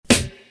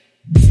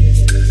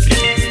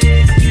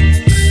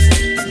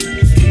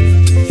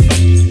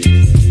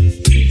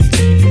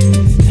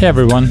Hey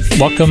everyone,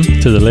 welcome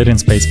to the Lit in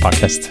Space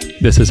podcast.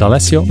 This is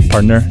Alessio,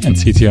 partner and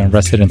CTO in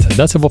residence at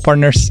Decibel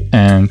Partners,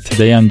 and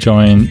today I'm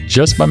joined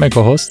just by my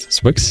co-host,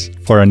 Swix,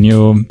 for a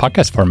new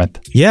podcast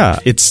format. Yeah,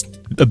 it's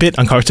a bit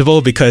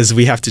uncomfortable because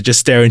we have to just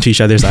stare into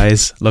each other's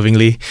eyes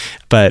lovingly.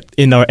 But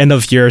in our end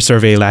of year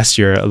survey last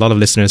year, a lot of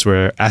listeners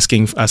were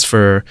asking us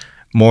for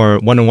more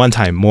one-on-one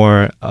time,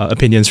 more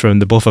opinions from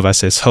the both of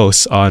us as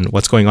hosts on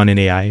what's going on in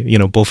AI. You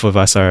know, both of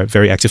us are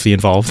very actively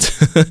involved,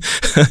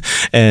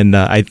 and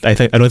I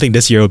don't think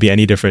this year will be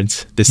any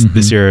different.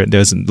 This year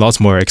there's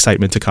lots more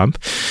excitement to come,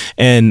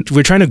 and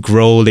we're trying to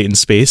grow Lit in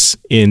Space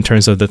in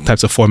terms of the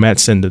types of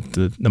formats and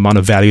the amount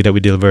of value that we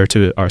deliver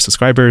to our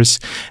subscribers.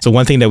 So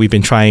one thing that we've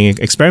been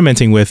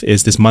experimenting with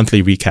is this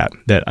monthly recap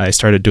that I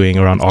started doing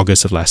around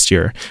August of last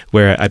year,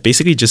 where I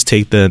basically just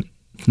take the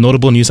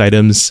notable news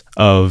items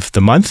of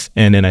the month,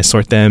 and then I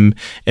sort them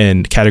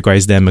and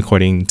categorize them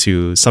according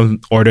to some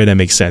order that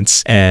makes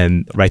sense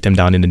and write them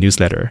down in the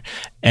newsletter.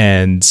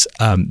 And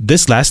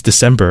this last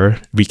December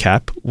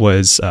recap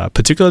was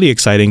particularly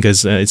exciting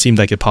because it seemed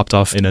like it popped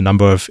off in a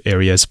number of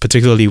areas,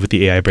 particularly with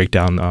the AI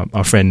breakdown.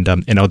 Our friend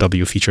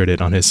NLW featured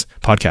it on his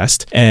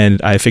podcast.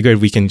 And I figured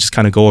we can just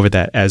kind of go over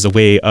that as a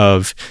way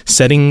of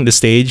setting the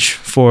stage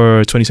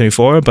for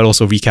 2024, but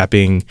also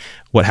recapping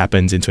what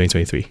happens in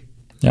 2023.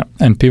 Yeah,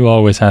 and people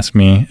always ask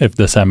me if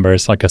December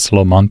is like a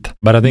slow month,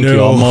 but I think you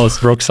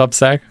almost broke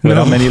Substack with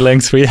how many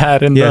links we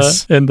had in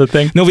the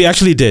thing. No, we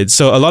actually did.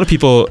 So a lot of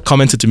people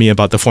commented to me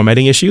about the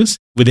formatting issues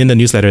within the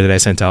newsletter that I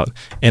sent out,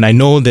 and I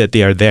know that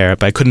they are there,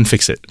 but I couldn't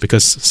fix it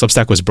because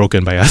Substack was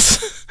broken by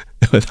us.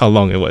 With how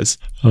long it was.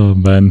 Oh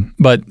man.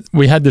 But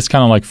we had this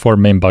kind of like four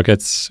main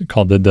buckets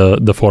called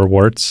the four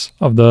words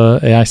of the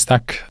AI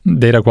stack: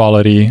 data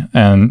quality,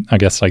 and I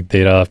guess like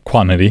data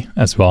quantity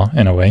as well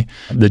in a way.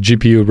 The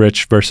GPU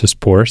rich versus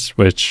poor,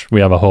 which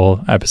we have a whole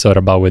episode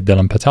about with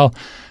Dylan Patel.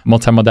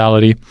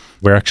 Multimodality.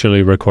 We're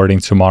actually recording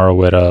tomorrow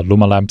with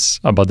Luma Labs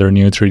about their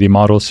new 3D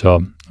model.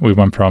 So we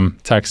went from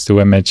text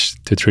to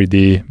image to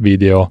 3D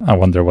video. I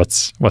wonder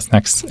what's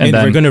next. And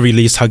then we're going to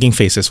release Hugging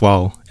Face as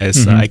well.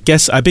 As I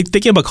guess I've been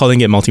thinking about calling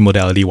it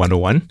Multimodality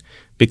 101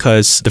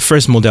 because the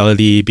first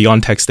modality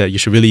beyond text that you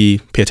should really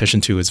pay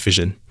attention to is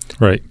vision.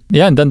 Right.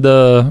 Yeah, and then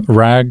the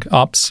RAG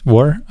Ops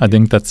War. I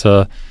think that's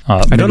a...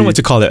 I don't know what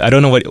to call it. I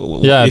don't know what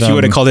if you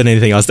would have called it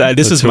anything else.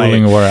 This is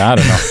my... war. I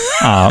don't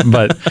know.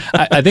 But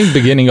I think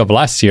beginning of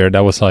last year,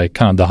 that was like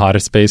kind of the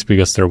hottest space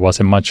because there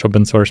wasn't much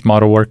open source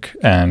model work.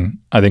 And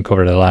I think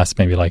over the last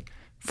maybe like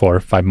 4 or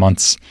 5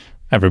 months,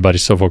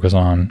 everybody's so focused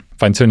on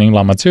fine-tuning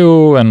Llama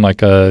 2 and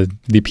like a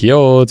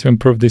DPO to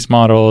improve these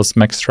models,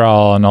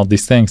 Mextral and all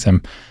these things.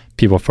 And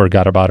people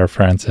forgot about our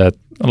friends at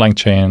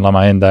LangChain,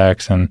 Llama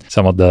Index, and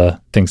some of the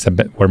things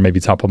that were maybe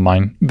top of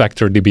mind.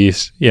 Vector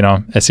DBs, you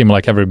know, it seemed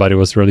like everybody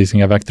was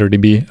releasing a Vector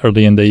DB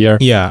early in the year.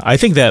 Yeah, I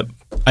think that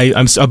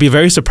I'll be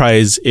very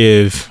surprised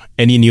if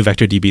any new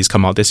Vector DBs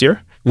come out this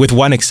year, with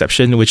one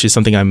exception, which is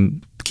something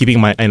I'm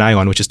keeping an eye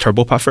on, which is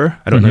TurboPuffer.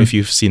 I don't know if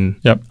you've seen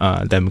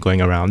them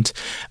going around.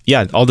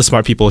 Yeah, all the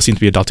smart people seem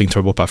to be adopting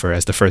TurboPuffer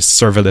as the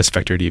first serverless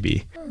Vector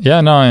DB.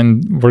 Yeah, no,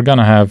 and we're going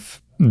to have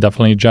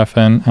definitely Jeff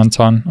and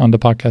Anton on the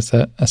podcast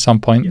at some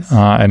point. Yes.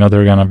 I know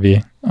they're gonna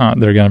be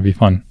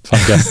fun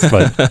guests.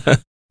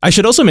 But I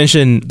should also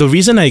mention the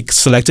reason I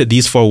selected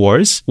these 4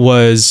 wars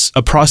was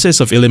a process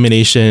of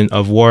elimination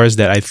of wars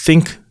that I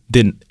think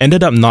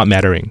ended up not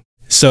mattering.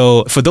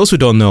 So for those who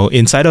don't know,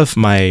 inside of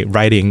my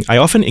writing, I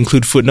often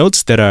include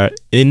footnotes that are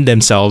in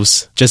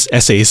themselves just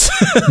essays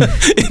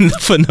in the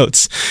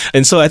footnotes.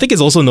 And so I think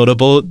it's also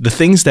notable the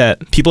things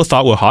that people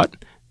thought were hot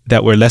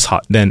that were less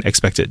hot than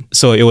expected.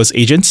 So it was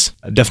agents,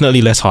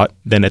 definitely less hot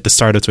than at the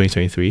start of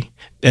 2023.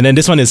 And then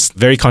this one is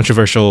very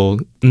controversial,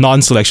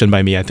 non-selection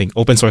by me. I think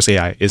open source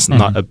AI is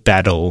not a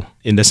battle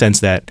in the sense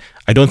that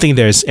I don't think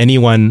there's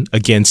anyone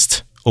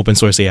against open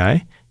source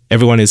AI.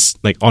 Everyone is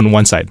like on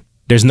one side.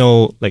 There's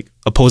no like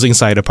opposing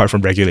side apart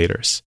from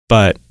regulators.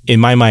 But in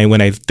my mind,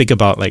 when I think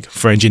about like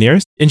for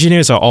engineers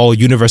are all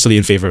universally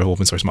in favor of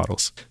open source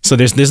models. So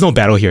there's no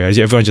battle here.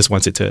 Everyone just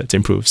wants it to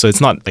improve. So it's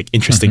not like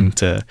interesting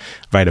to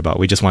write about.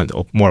 We just want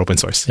more open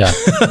source. Yeah.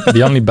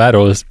 The only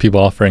battle is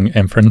people offering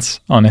inference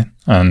on it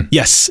and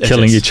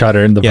killing each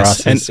other in the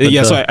process.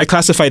 And so I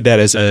classified that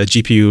as a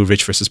GPU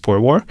rich versus poor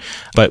war.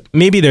 But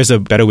maybe there's a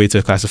better way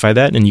to classify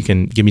that, and you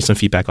can give me some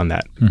feedback on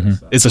that.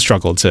 It's a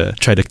struggle to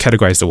try to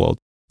categorize the world.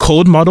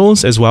 Code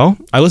models as well.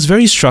 I was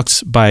very struck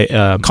by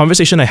a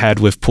conversation I had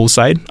with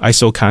Poolside,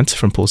 ISO Kant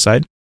from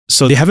Poolside.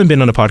 So they haven't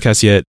been on the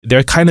podcast yet.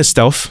 They're kind of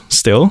stealth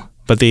still,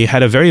 but they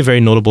had a very, very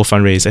notable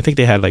fundraise. I think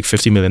they had like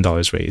 $50 million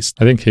raised.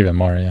 I think even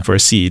more, yeah. For a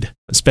seed,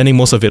 spending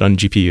most of it on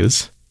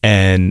GPUs.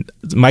 And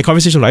my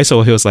conversation with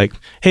ISO, he was like,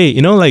 hey,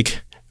 you know,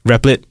 like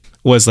Replit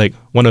was like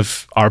one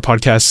of our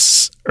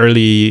podcast's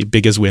early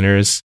biggest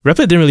winners.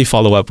 Replit didn't really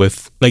follow up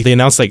with, like they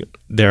announced like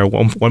their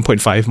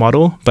 1.5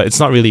 model, but it's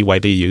not really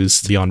widely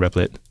used beyond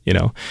Replit, you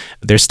know.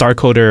 There's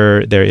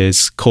StarCoder, there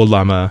is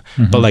CodeLlama,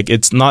 but like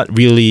it's not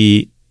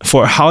really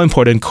for how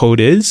important code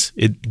is,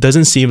 it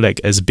doesn't seem like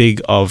as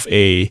big of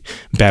a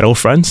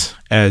battlefront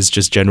as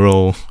just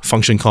general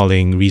function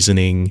calling,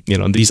 reasoning,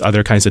 these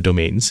other kinds of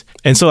domains.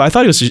 And so I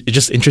thought it was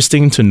just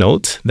interesting to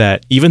note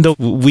that even though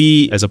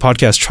we as a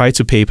podcast try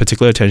to pay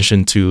particular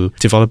attention to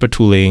developer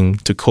tooling,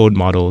 to code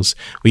models,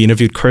 we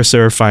interviewed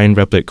Cursor, Find,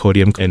 Replit,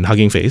 Codium, and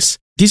Hugging Face.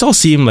 These all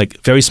seem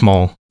like very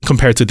small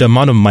compared to the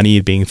amount of money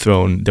being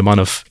thrown, the amount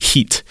of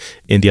heat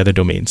in the other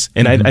domains.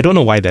 And I don't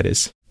know why that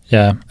is.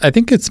 Yeah, I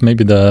think it's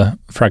maybe the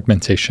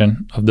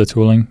fragmentation of the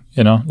tooling,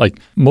 like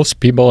most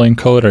people in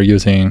code are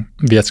using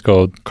VS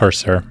Code,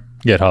 Cursor,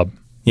 GitHub,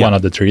 one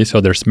of the three.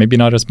 So there's maybe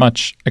not as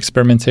much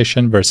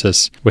experimentation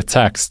versus with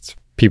text,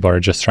 people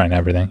are just trying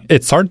everything.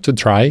 It's hard to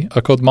try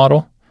a code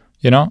model,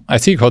 I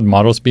see code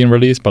models being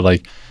released, but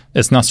like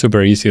it's not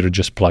super easy to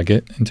just plug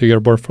it into your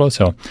workflow.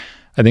 So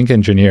I think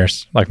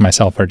engineers like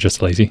myself are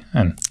just lazy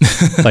and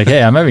like,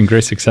 hey, I'm having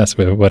great success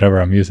with whatever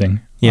I'm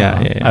using.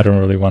 I don't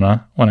really want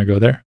to go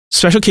there.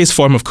 Special case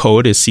form of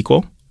code is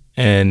SQL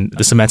and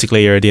the semantic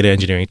layer, data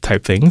engineering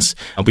type things.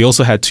 We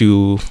also had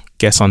two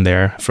guests on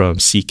there from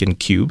Seek and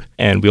Cube.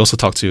 And we also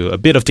talked to a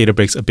bit of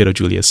Databricks, a bit of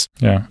Julius.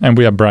 Yeah. And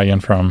we have Brian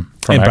from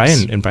and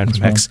Hex. Brian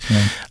from Hex.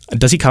 Yeah.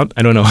 Does he count?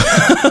 I don't know.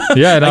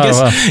 Yeah, no, I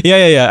guess,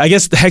 yeah. I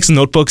guess Hex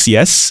Notebooks,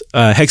 yes.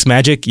 Hex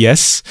Magic,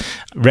 yes.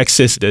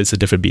 Rexis is a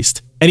different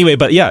beast. Anyway,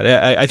 but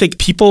yeah, I think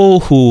people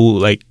who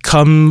like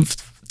come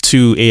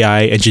to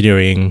AI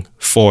engineering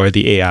for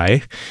the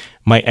AI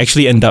might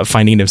actually end up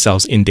finding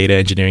themselves in data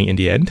engineering in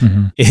the end,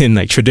 in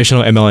like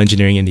traditional ML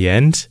engineering in the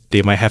end.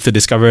 They might have to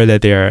discover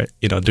that they're,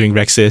 doing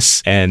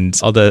Rexis and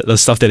all the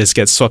stuff that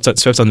gets swept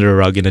under the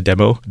rug in a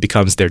demo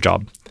becomes their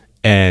job.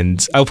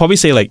 And I'll probably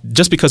say like,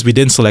 just because we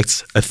didn't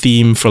select a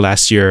theme for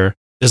last year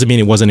doesn't mean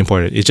it wasn't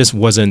important. It just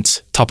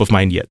wasn't top of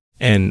mind yet.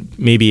 And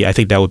maybe I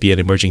think that would be an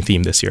emerging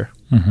theme this year.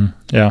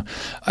 Yeah.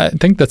 I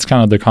think that's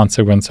kind of the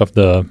consequence of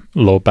the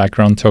low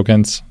background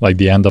tokens, like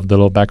the end of the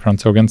low background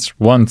tokens.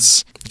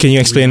 Can you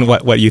explain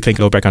what you think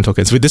low background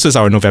tokens? This is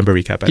our November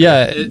recap.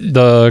 Yeah.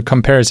 The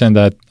comparison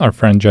that our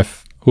friend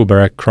Jeff Huber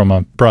at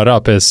Chroma brought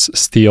up is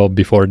steel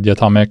before the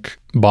atomic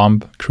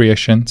bomb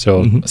creation.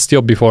 So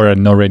steel before had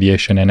no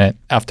radiation in it.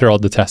 After all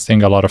the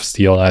testing, a lot of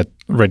steel had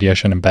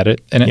radiation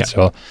embedded in it. Yeah.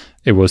 So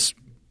it was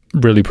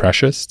really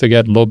precious to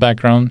get low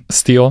background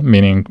steel,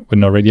 meaning with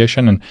no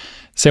radiation. And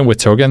same with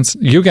tokens.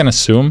 You can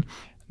assume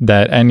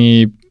that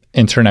any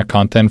internet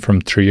content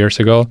from 3 years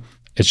ago,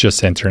 it's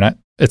just internet.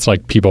 It's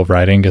like people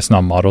writing, it's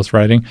not models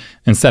writing.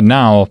 Instead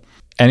now,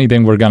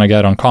 anything we're going to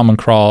get on Common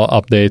Crawl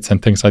updates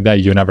and things like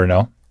that, you never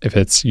know if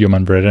it's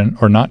human written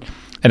or not.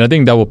 And I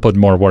think that will put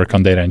more work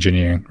on data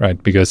engineering,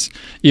 right? Because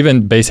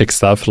even basic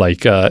stuff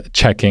like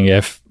checking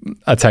if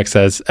a text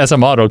says, as a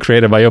model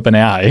created by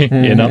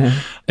OpenAI,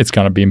 it's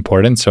going to be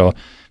important. So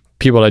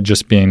people are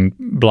just been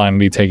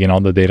blindly taking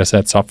all the data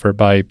sets offered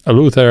by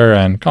Eleuther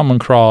and Common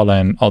Crawl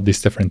and all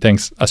these different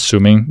things,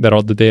 assuming that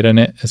all the data in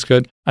it is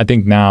good. I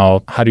think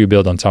now, how do you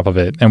build on top of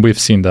it? And we've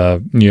seen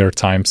the New York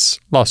Times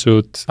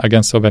lawsuit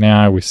against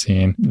OpenAI. We've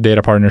seen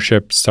data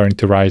partnerships starting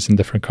to rise in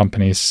different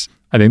companies.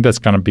 I think that's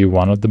going to be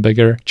one of the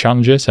bigger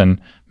challenges,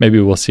 and maybe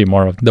we'll see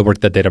more of the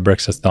work that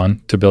Databricks has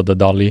done to build the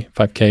DALL-E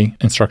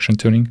 5K instruction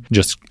tuning.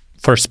 Just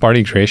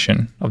first-party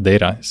creation of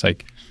data. It's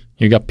like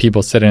you got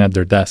people sitting at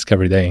their desk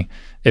every day.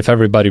 If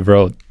everybody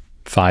wrote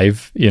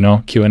 5,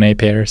 Q&A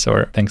pairs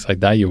or things like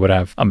that, you would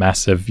have a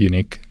massive,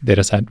 unique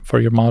data set for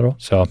your model.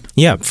 So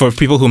yeah, for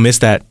people who missed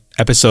that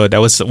episode, that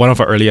was one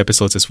of our early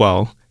episodes as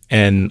well.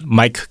 And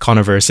Mike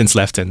Conover since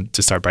left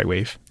to start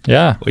Brightwave.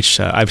 Yeah. Which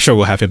I'm sure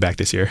we'll have him back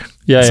this year.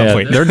 Yeah, at some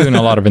point. They're doing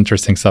a lot of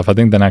interesting stuff. I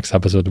think the next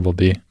episode will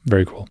be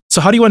very cool.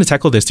 So how do you want to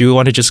tackle this? Do you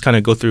want to just kind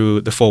of go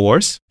through the 4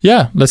 wars?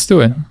 Yeah, let's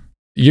do it.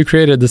 You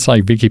created this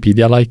like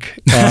Wikipedia-like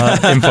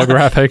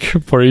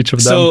infographic for each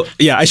of them. So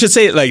yeah, I should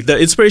say like the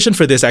inspiration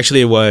for this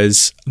actually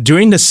was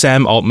during the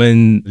Sam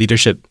Altman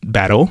leadership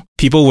battle,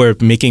 people were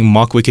making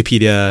mock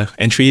Wikipedia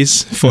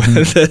entries for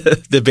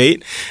the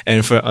debate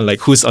and for like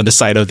who's on the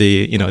side of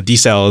the D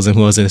cells and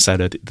who was on the side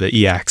of the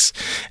EACs.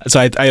 So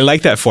I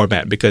like that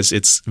format because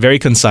it's very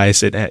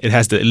concise. It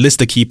lists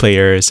the key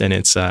players and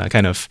it's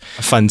kind of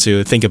fun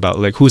to think about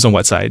like who's on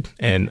what side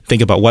and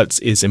think about what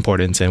is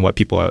important and what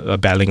people are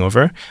battling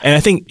over.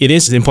 And I think it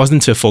is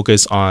important to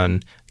focus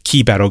on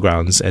key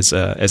battlegrounds as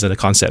a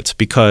concept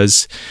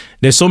because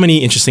there's so many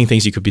interesting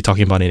things you could be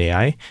talking about in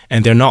AI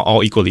and they're not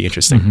all equally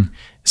interesting.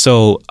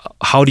 So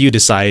how do you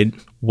decide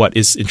what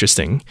is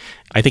interesting?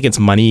 I think it's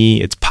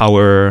money, it's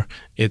power,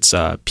 it's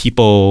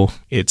people,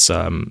 it's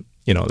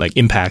like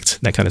impact,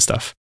 that kind of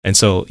stuff. And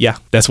so, yeah,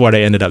 that's what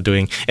I ended up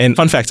doing. And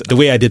fun fact, the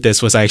way I did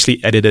this was I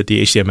actually edited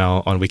the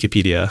HTML on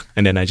Wikipedia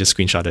and then I just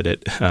screenshotted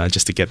it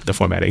just to get the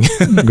formatting.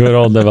 Good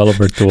old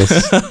developer tools.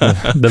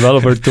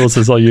 Developer tools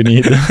is all you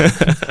need.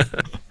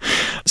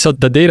 So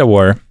the data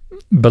war,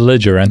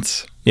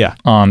 belligerents. Yeah.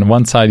 On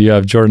one side, you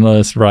have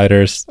journalists,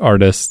 writers,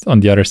 artists. On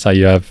the other side,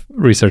 you have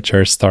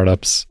researchers,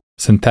 startups,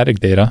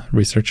 synthetic data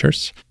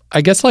researchers. I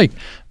guess like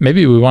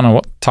maybe we want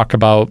to talk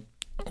about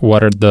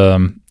what are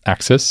the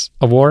axes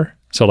of war.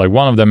 So like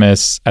one of them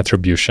is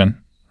attribution,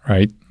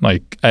 right?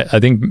 Like I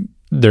think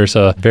there's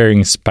a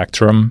varying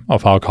spectrum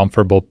of how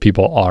comfortable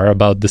people are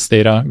about this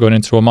data going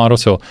into a model.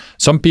 So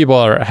some people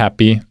are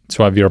happy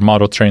to have your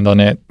model trained on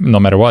it no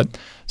matter what.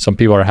 Some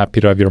people are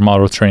happy to have your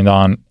model trained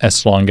on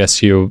as long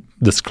as you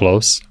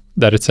disclose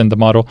that it's in the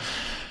model.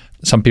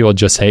 Some people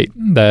just hate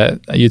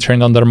that you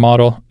trained on their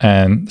model.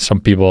 And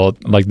some people,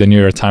 like the New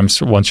York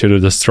Times, want you to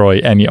destroy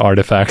any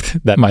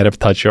artifact that might have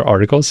touched your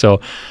article. So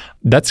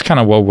that's kind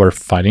of what we're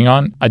fighting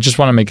on. I just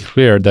want to make it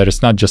clear that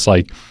it's not just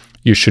like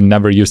you should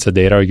never use the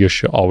data, or you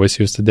should always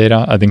use the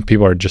data. I think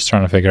people are just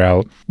trying to figure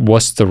out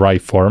what's the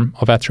right form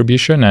of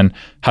attribution and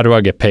how do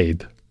I get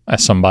paid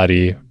as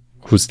somebody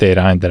whose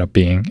data ended up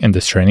being in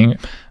this training.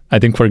 I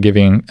think we're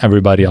giving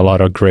everybody a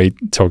lot of great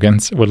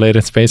tokens with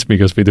Latent Space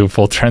because we do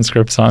full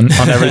transcripts on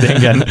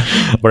everything, and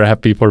we're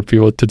happy for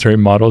people to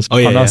train models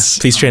on us.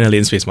 Please train a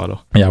Latent Space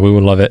model. Yeah, we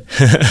would love it.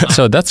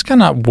 So that's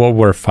kind of what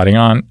we're fighting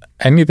on.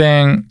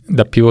 Anything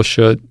that people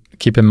should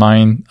keep in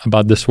mind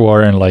about this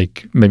war and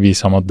like maybe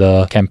some of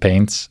the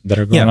campaigns that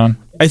are going on?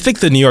 I think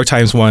the New York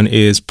Times one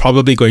is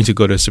probably going to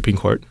go to the Supreme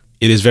Court.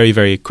 It is very,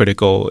 very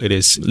critical. It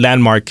is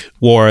landmark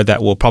war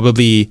that will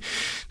probably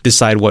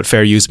decide what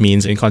fair use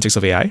means in context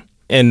of AI.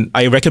 And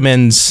I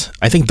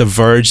think The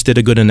Verge did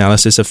a good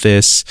analysis of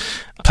this.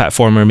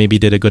 Platformer maybe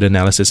did a good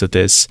analysis of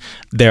this.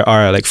 There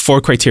are like 4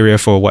 criteria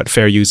for what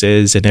fair use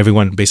is, and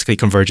everyone basically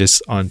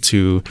converges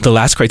onto the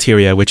last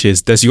criteria, which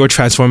is, does your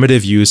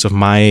transformative use of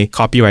my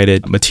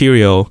copyrighted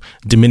material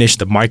diminish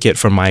the market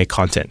for my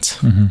content?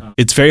 Mm-hmm.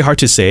 It's very hard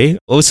to say.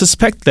 I would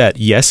suspect that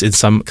yes, in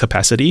some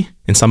capacity,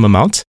 in some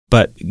amount,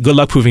 but good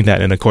luck proving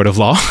that in a court of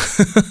law.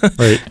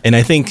 Right. And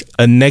I think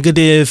a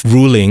negative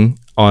ruling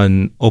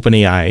on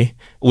OpenAI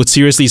would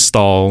seriously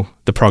stall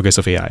the progress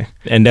of AI.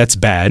 And that's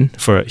bad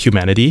for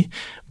humanity,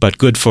 but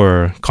good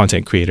for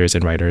content creators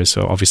and writers.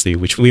 So obviously,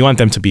 which we want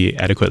them to be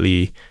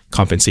adequately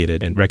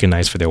compensated and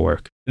recognized for their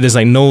work. There's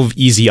like no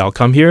easy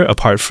outcome here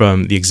apart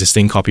from the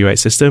existing copyright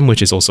system,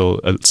 which is also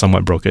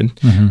somewhat broken.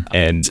 Mm-hmm.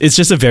 And it's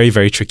just a very,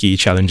 very tricky,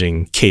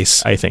 challenging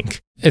case, I think.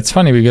 It's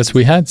funny because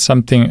we had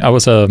something, I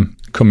was a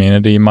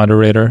community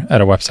moderator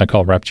at a website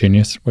called Rap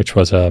Genius, which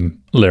was a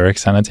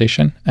lyrics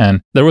annotation. And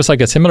there was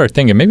like a similar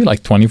thing in maybe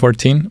like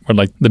 2014 where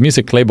like the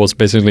music labels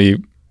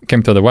basically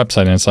came to the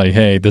website and it's like,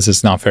 hey, this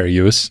is not fair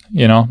use,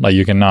 like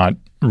you cannot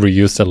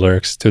reuse the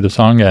lyrics to the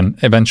song.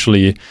 And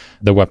eventually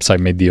the website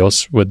made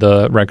deals with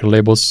the record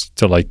labels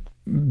to like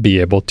be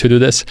able to do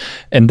this.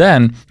 And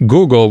then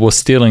Google was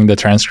stealing the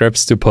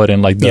transcripts to put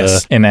in like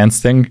the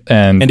enhanced thing.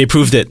 And they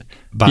proved it.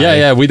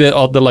 We did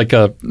all the like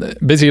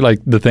basically like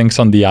the things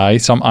on the eye.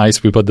 Some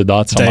eyes we put the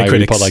dots, some eye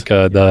we put like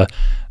the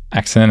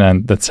accent,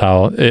 and that's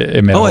how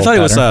it made.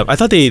 I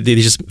thought they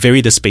just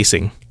varied the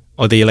spacing,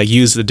 or they like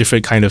used a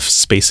different kind of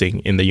spacing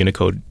in the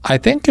Unicode. I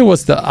think it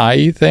was the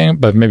eye thing,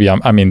 but maybe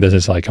this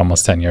is like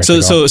almost 10 years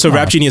ago. So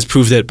Rap Genius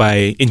proved it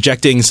by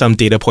injecting some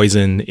data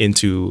poison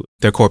into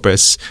their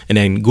corpus, and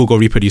then Google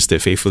reproduced it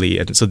faithfully,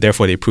 and so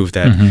therefore they proved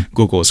that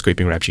Google was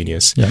scraping Rap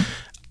Genius. Yeah.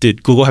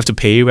 Did Google have to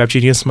pay Rap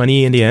Genius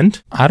money in the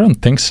end? I don't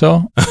think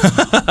so.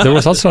 There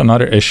was also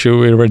another issue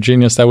with Rap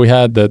Genius that we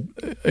had that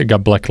it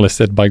got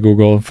blacklisted by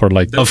Google for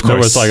like, of course. There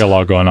was like a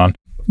lot going on.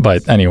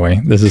 But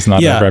anyway, this is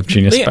not a Rap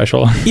Genius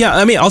special.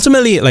 Yeah,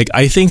 ultimately, like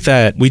I think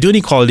that we do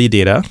need quality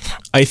data.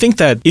 I think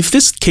that if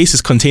this case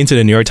is contained to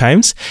the New York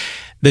Times,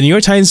 the New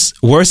York Times'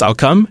 worst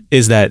outcome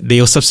is that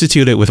they'll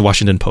substitute it with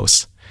Washington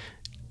Post.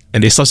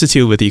 And they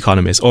substitute with The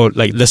Economist, or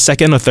like the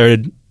second or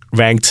third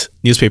ranked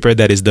newspaper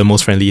that is the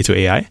most friendly to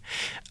AI.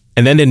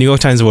 And then the New York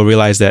Times will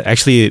realize that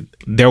actually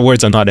their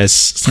words are not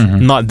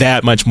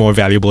that much more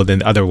valuable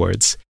than other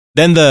words.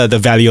 Then the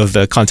value of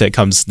the content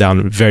comes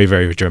down very,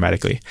 very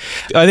dramatically.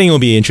 I think it will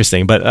be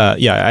interesting. But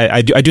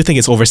I do think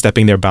it's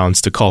overstepping their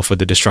bounds to call for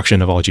the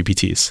destruction of all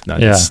GPTs.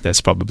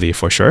 That's probably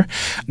for sure.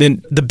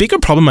 Then the bigger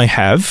problem I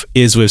have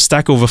is with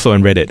Stack Overflow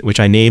and Reddit, which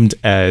I named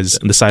as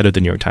the side of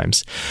the New York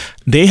Times.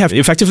 They have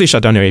effectively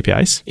shut down their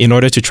APIs in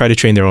order to try to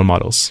train their own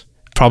models.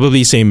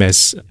 Probably same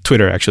as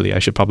Twitter, actually. I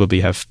should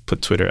probably have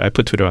put Twitter. I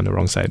put Twitter on the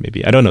wrong side,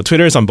 maybe. I don't know.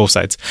 Twitter is on both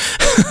sides.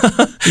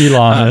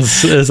 Elon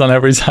is on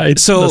every side,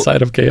 the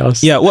side of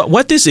chaos. Yeah,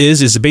 what this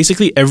is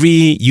basically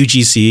every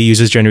UGC,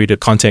 user-generated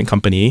content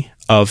company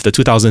of the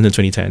 2000s and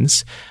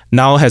 2010s,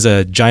 now has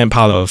a giant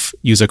pile of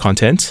user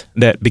content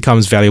that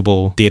becomes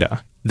valuable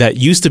data that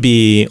used to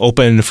be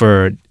open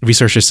for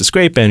researchers to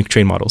scrape and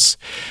train models.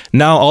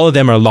 Now all of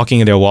them are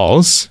locking their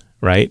walls,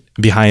 right,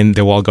 behind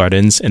their walled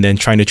gardens, and then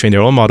trying to train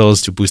their own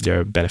models to boost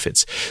their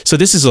benefits. So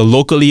this is a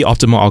locally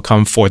optimal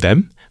outcome for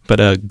them, but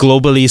a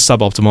globally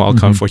suboptimal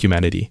outcome for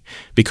humanity.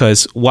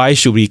 Because why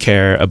should we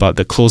care about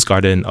the closed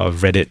garden of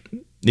Reddit,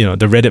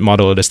 the Reddit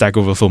model, the Stack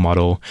Overflow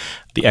model,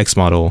 the X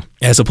model,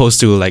 as opposed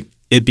to like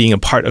it being a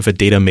part of a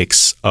data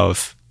mix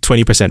of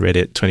 20%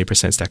 Reddit,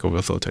 20% Stack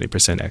Overflow,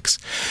 20% X.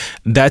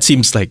 That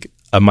seems like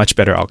a much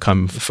better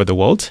outcome for the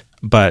world.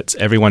 But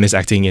everyone is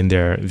acting in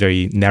their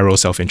very narrow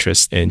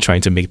self-interest in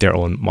trying to make their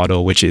own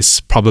model, which is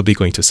probably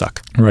going to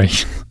suck.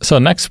 Right. So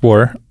next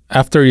war,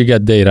 after you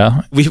get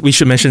data... We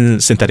should mention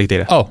synthetic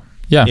data. Oh,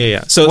 yeah.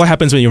 Yeah. So what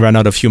happens when you run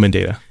out of human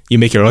data? You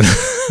make your own.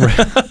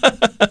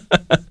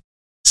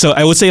 So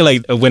I would say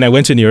like when I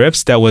went to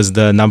NeurIPS, that was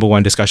the number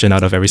one discussion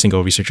out of every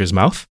single researcher's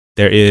mouth.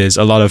 There is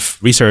a lot of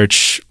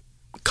research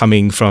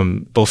coming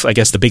from both, I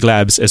guess, the big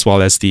labs as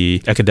well as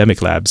the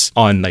academic labs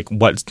on like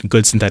what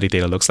good synthetic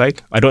data looks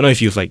like. I don't know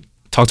if you've like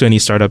talked to any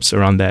startups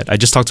around that. I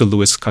just talked to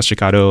Luis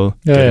Castricado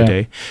the other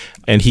day,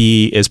 and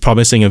he is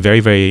promising a very,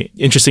 very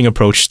interesting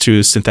approach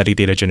to synthetic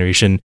data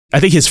generation. I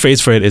think his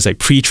phrase for it is like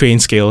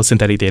pre-trained scale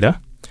synthetic data,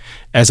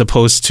 as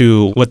opposed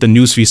to what the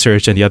News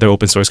Research and the other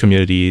open source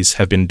communities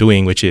have been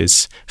doing, which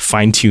is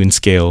fine-tuned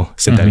scale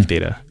synthetic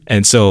data.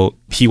 And so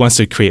he wants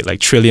to create like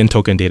trillion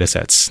token data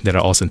sets that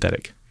are all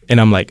synthetic. And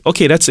I'm like,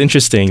 okay, that's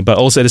interesting. But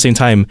also at the same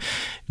time,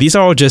 these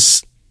are all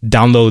just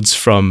downloads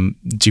from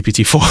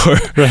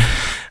GPT-4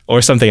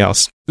 or something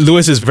else.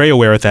 Luis is very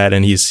aware of that,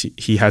 and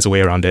he has a way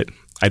around it.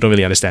 I don't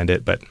really understand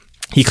it, but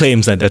he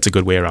claims that that's a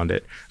good way around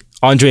it.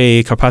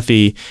 Andre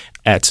Karpathy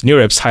at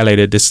NeurIPS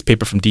highlighted this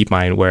paper from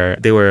DeepMind where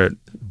they were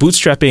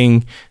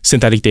bootstrapping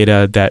synthetic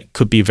data that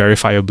could be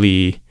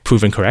verifiably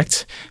proven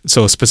correct.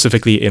 So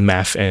specifically in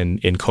math and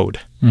in code,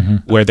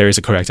 where there is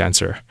a correct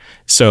answer.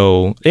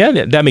 So yeah,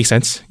 that makes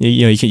sense.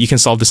 You can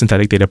solve the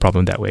synthetic data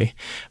problem that way.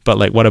 But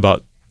like, what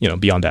about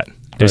beyond that?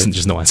 There's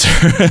just no answer.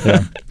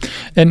 Yeah.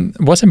 And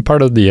wasn't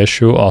part of the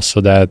issue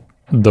also that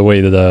the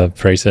way that the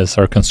phrases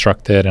are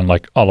constructed and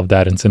like all of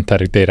that in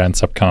synthetic data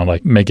ends up kind of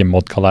like making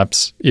mode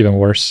collapse even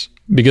worse?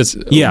 Because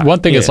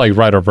one thing is like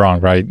right or wrong,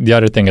 right? The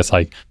other thing is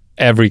like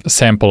every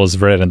sample is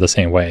written the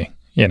same way,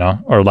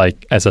 or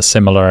like as a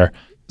similar,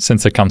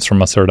 since it comes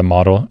from a certain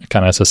model, it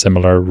kind of has a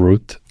similar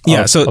root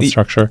of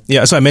structure.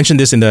 So I mentioned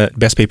this in the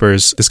best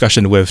papers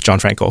discussion with John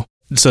Frankel.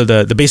 So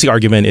the basic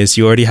argument is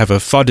you already have a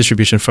flawed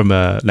distribution from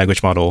a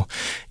language model.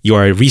 You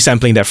are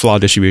resampling that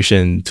flawed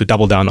distribution to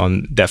double down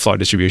on that flawed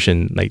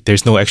distribution. Like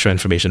there's no extra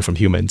information from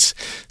humans.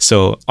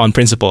 So on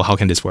principle, how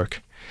can this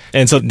work?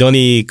 And so the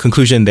only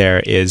conclusion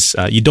there is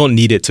you don't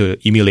need it to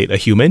emulate a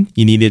human.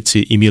 You need it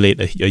to emulate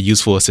a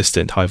useful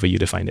assistant, however you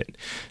define it.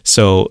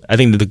 So I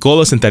think that the goal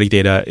of synthetic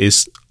data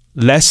is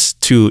less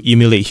to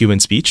emulate human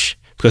speech,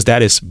 because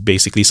that is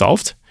basically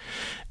solved.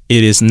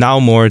 It is now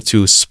more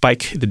to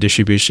spike the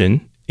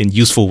distribution in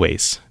useful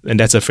ways. And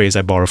that's a phrase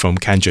I borrow from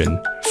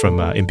Kanjun from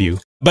Imbue.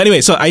 But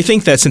anyway, so I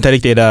think that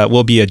synthetic data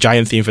will be a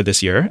giant theme for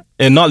this year,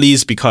 and not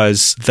least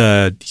because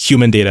the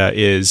human data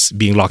is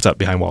being locked up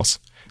behind walls.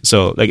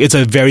 So like it's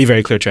a very,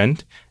 very clear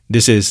trend.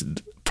 This is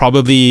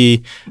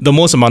probably the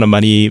most amount of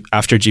money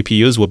after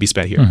GPUs will be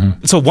spent here.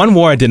 So one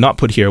war I did not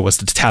put here was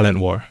the talent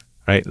war,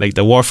 right? Like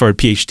the war for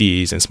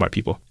PhDs and smart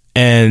people.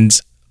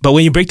 But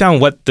when you break down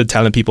what the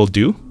talent people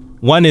do,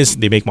 one is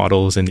they make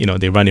models and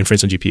they run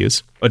inference on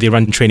GPUs, or they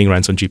run training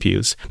runs on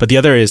GPUs. But the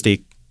other is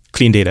they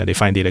clean data, they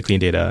find data, clean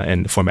data,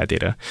 and format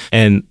data.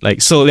 And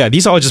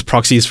these are all just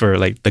proxies for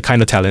like the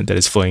kind of talent that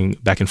is flowing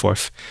back and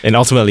forth. And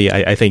ultimately,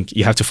 I think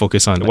you have to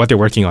focus on what they're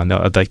working on,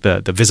 like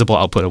the visible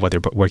output of what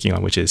they're working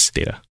on, which is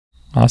data.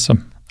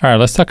 Awesome. All right,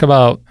 let's talk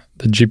about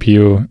the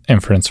GPU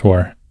inference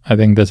war. I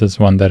think this is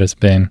one that has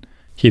been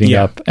heating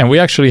up. And we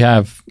actually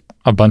have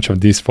a bunch of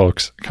these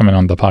folks coming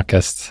on the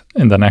podcast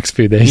in the next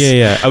few days.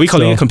 Yeah. Are we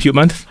calling it Compute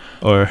Month?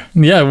 Or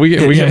yeah, we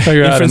can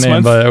figure out a name,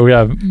 month? But we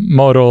have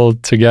Modal,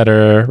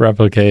 Together,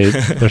 Replicate.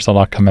 There's a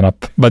lot coming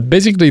up. But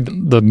basically,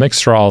 the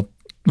Mixtral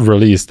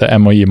release, the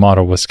MOE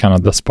model, was kind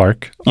of the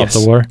spark of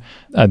the war.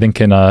 I think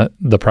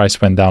the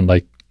price went down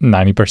like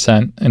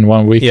 90% in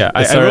 1 week. Yeah,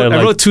 I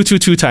wrote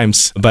 222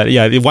 times, but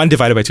yeah, 1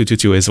 divided by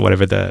 222 is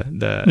whatever the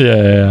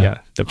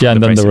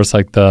and then there was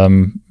like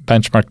the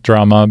benchmark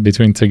drama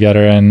between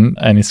Together and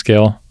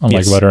Anyscale on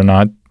like whether or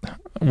not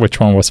which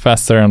one was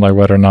faster and like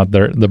whether or not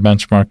the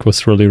benchmark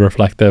was really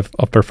reflective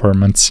of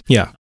performance.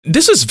 Yeah,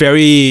 this was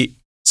very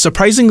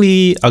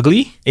surprisingly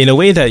ugly in a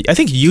way that I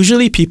think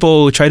usually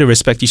people try to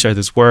respect each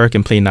other's work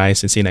and play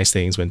nice and say nice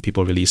things when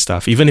people release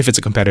stuff. Even if it's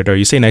a competitor,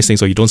 you say nice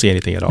things or you don't say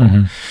anything at all.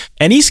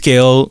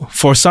 Anyscale,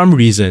 for some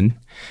reason,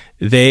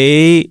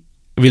 they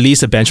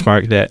release a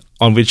benchmark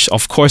on which,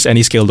 of course,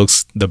 Anyscale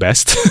looks the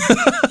best.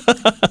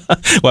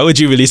 Why would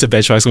you release a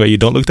benchmark where you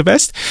don't look the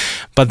best?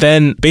 But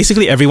then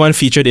basically everyone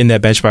featured in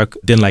that benchmark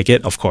didn't like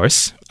it, of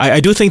course. I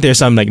do think there's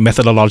some like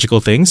methodological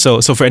things.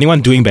 So for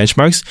anyone doing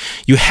benchmarks,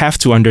 you have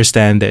to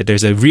understand that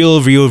there's a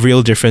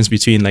real difference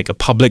between like a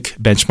public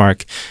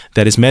benchmark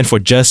that is meant for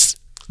just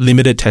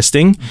limited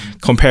testing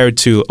compared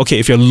to, okay,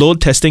 if you're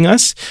load testing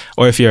us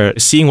or if you're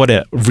seeing what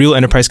a real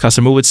enterprise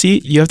customer would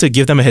see, you have to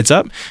give them a heads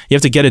up. You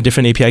have to get a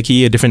different API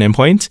key, a different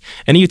endpoint,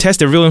 and you test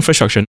the real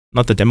infrastructure,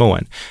 not the demo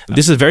one.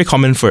 This is very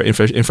common for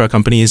infra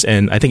companies,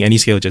 and I think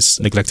Anyscale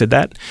just neglected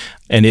that,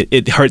 and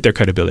it hurt their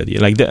credibility.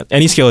 Like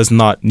Anyscale is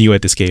not new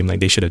at this game, like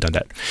they should have done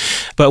that.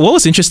 But what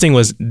was interesting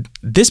was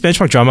this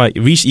benchmark drama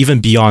reached even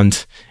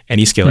beyond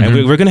Anyscale, and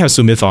we're going to have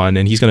Sumit on,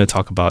 and he's going to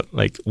talk about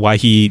like why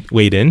he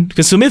weighed in,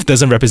 because Sumit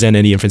doesn't represent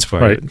any inference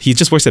provider. Right. He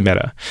just works at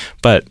Meta,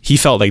 but he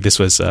felt like this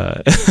was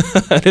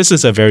this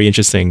is a very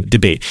interesting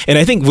debate, and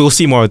I think we'll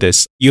see more of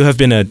this. You have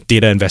been a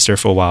data investor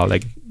for a while,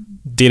 like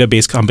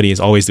database companies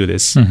always do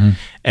this,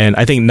 and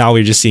I think now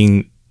we're just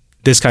seeing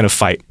this kind of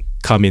fight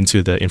come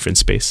into the inference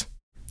space.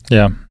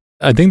 Yeah.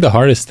 I think the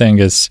hardest thing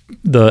is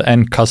the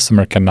end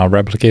customer cannot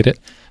replicate it,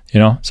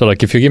 So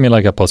like if you give me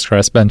like a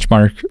Postgres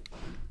benchmark,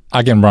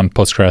 I can run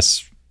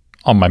Postgres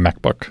on my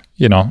MacBook,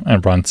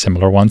 and run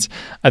similar ones.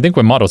 I think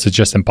with models, it's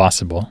just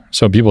impossible.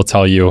 So people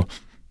tell you,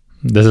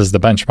 this is the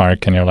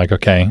benchmark, and you're like,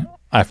 okay,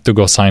 I have to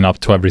go sign up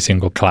to every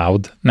single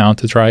cloud now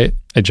to try it.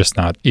 It's just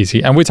not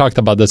easy. And we talked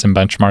about this in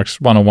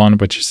Benchmarks 101,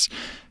 which is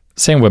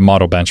same with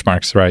model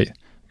benchmarks, right?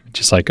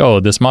 Just like, oh,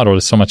 this model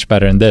is so much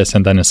better in this.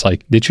 And then it's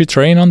like, did you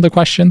train on the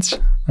questions?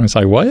 And it's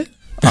like, what?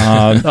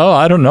 Oh,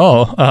 I don't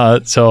know.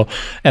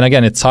 And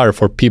again, it's hard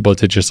for people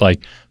to just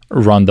like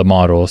run the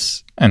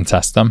models and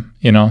test them,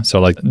 So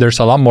like there's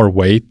a lot more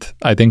weight,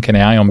 I think, in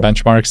AI on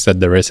benchmarks that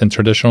there is in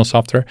traditional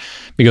software,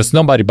 because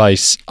nobody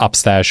buys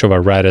Upstash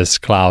over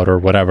Redis, Cloud, or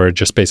whatever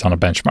just based on a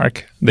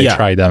benchmark. They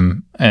try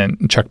them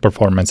and check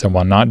performance and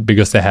whatnot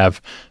because they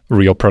have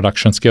real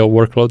production scale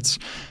workloads.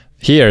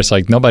 Here, it's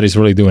like nobody's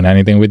really doing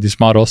anything with these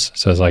models.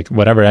 So it's like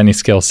whatever any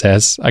skill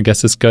says, I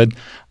guess it's good.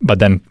 But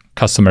then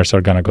customers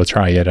are going to go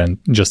try it and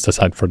just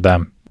decide for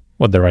them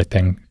what the right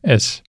thing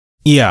is.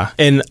 Yeah.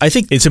 And I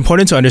think it's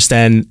important to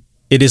understand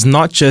it is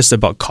not just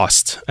about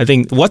cost. I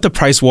think what the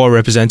price war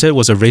represented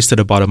was a race to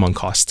the bottom on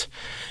cost.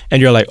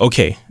 And you're like,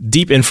 okay,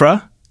 Deep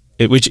Infra,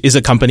 which is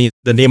a company,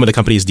 the name of the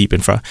company is Deep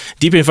Infra.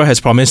 Deep Infra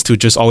has promised to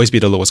just always be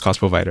the lowest cost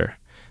provider.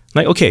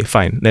 Like, okay,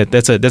 fine.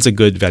 That's a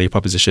good value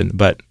proposition,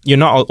 but you're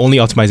not only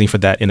optimizing for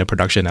that in a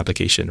production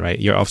application, right?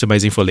 You're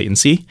optimizing for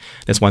latency.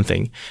 That's one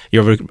thing.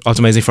 You're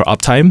optimizing for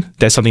uptime.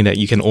 That's something that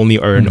you can only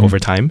earn over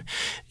time.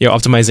 You're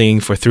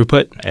optimizing for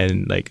throughput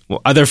and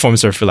other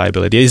forms of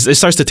reliability. It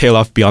starts to tail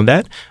off beyond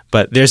that,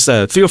 but there's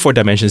 3 or 4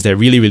 dimensions that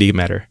really, really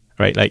matter,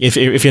 right? Like if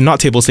you're not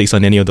table stakes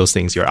on any of those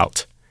things, you're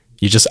out.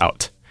 You're just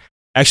out.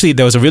 Actually,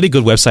 there was a really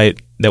good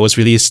website that was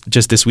released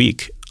just this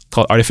week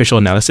called Artificial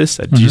Analysis.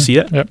 Did you see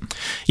that? Yep.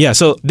 Yeah.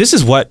 So this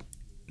is what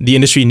the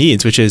industry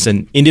needs, which is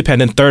an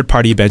independent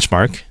third-party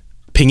benchmark,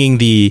 pinging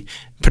the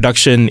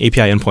production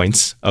API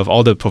endpoints of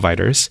all the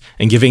providers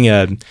and giving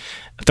a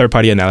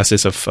third-party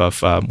analysis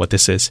of what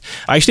this is.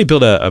 I actually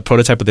built a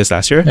prototype of this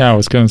last year. Yeah, I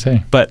was going to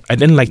say. But I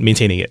didn't like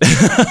maintaining it.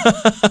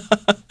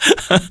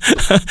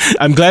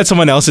 I'm glad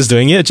someone else is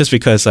doing it just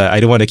because I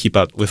don't want to keep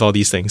up with all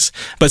these things.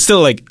 But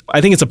still,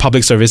 I think it's a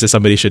public service that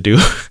somebody should do.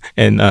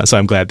 And so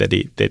I'm glad that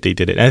they did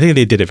it. And I think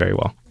they did it very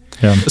well.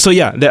 Yeah. So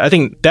yeah, I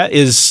think that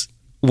is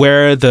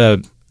where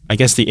the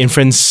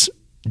inference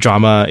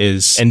drama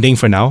is ending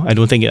for now. I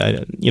don't think,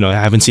 I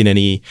haven't seen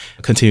any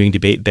continuing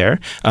debate there.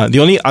 The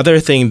only other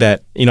thing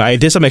that, I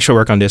did some extra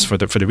work on this for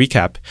the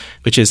recap,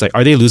 which is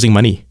are they losing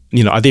money?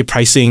 Are they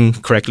pricing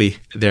correctly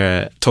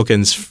their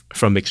tokens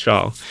from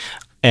Mixtral?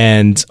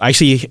 And I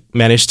actually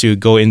managed to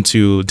go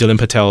into Dylan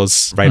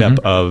Patel's write-up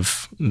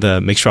of the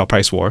Mixtral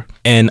price war.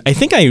 And I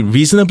think I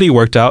reasonably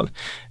worked out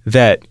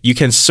that you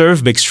can serve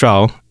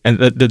Mixtral, and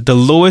the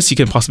lowest you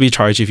can possibly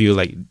charge if you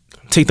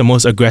take the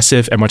most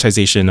aggressive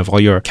amortization of all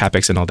your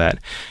CapEx and all that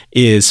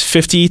is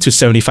 50 to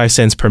 75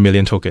 cents per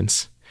million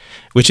tokens,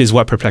 which is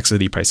what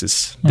Perplexity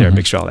prices their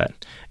Mixtral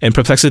at. And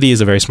Perplexity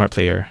is a very smart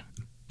player.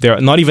 They're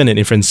not even an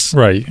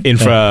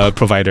infra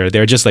provider.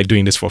 They're just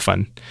doing this for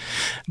fun.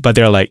 But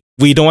they're like,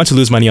 we don't want to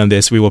lose money on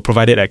this. We will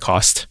provide it at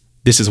cost.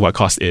 This is what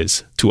cost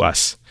is to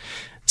us.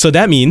 So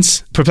that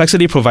means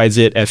Perplexity provides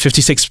it at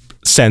 56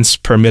 cents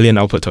per million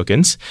output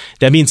tokens.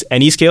 That means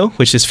Anyscale,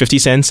 which is 50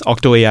 cents,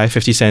 Octo AI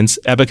 50 cents,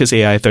 Abacus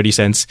AI 30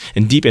 cents,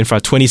 and Deep Infra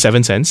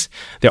 27 cents.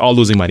 They're all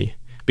losing money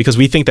because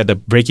we think that the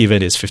break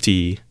even is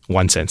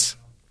 51 cents.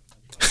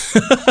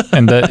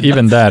 And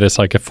even that is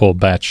like a full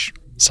batch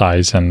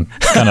size and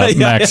kind of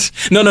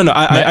max. No.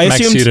 I max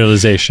assumed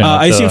utilization.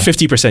 I assume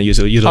 50%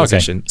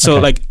 utilization. Okay. So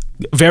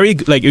very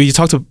if you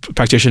talk to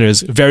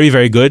practitioners, very,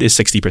 very good is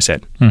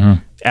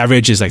 60%.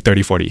 Average is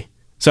 30, 40.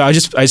 So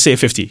I say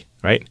 50,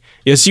 right?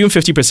 You assume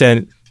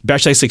 50%,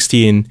 batch size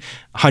 16,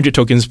 100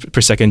 tokens per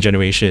second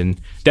generation.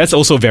 That's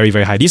also very,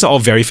 very high. These are all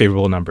very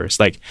favorable numbers.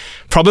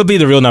 Probably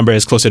the real number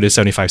is closer to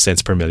 75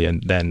 cents per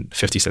million than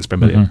 50 cents per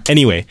million.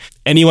 Anyway,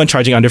 anyone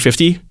charging under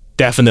 50,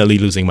 definitely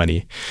losing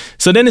money.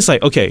 So then it's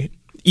okay,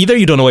 either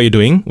you don't know what you're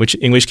doing,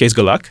 in which case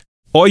good luck,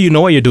 or you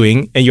know what you're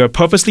doing and you're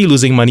purposely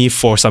losing money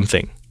for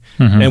something.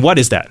 And what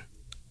is that?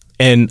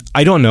 And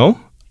I don't know,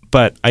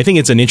 but I think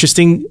it's an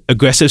interesting,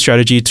 aggressive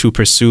strategy to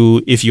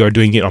pursue if you are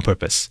doing it on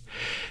purpose.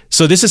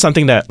 So this is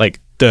something that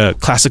the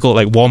classical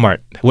Walmart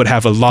would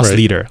have a loss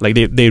leader.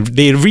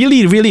 They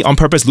really, really on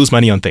purpose lose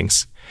money on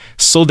things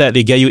so that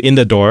they get you in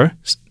the door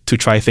to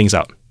try things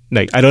out.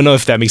 I don't know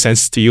if that makes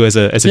sense to you as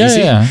a VC.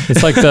 Yeah.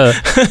 It's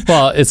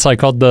it's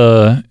all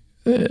the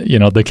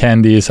the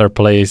candies are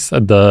placed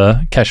at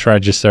the cash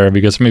register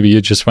because maybe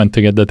you just went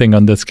to get the thing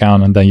on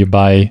discount and then you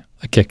buy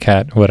a Kit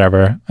Kat,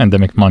 whatever, and they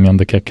make money on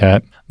the Kit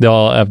Kat. They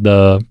all have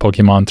the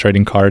Pokemon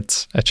trading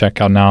cards at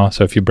checkout now.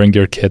 So if you bring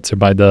your kids to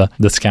buy the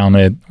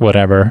discounted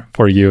whatever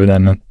for you,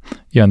 then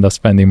you end up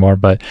spending more.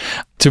 But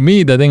to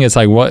me, the thing is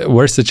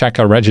where's the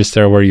checkout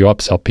register where you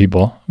upsell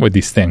people with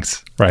these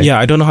things, right? Yeah,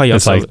 I don't know how you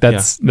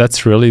upsell.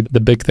 That's really the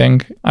big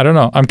thing. I don't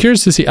know. I'm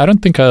curious to see. I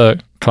don't think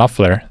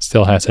Cloudflare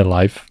still has it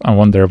live. I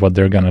wonder what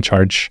they're going to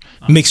charge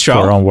Mixtral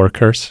for their own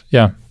workers.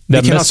 Yeah.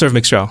 They cannot serve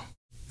Mixtral.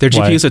 Their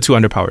GPUs are too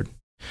underpowered.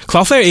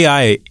 Cloudflare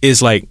AI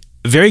is like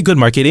very good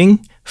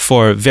marketing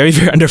for very,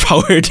 very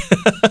underpowered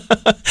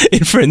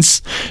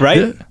inference,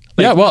 right?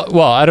 Yeah.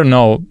 Well, I don't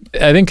know.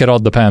 I think it all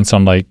depends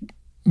on like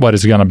what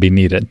is going to be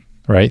needed,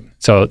 right?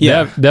 So they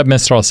have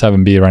Mistral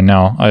 7B right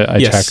now. I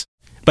checked.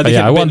 But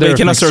I wonder they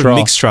cannot serve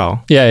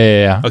Mixtral.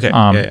 Yeah. Okay.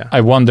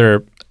 I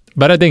wonder,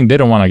 but I think they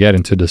don't want to get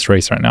into this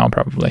race right now,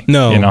 probably.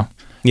 No. You know?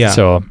 Yeah.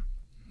 So,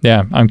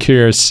 yeah, I'm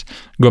curious.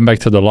 Going back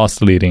to the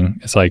loss leading,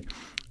 it's like,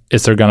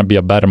 is there going to be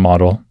a better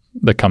model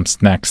that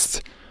comes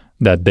next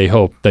that they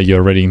hope that you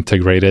already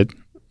integrated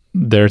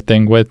their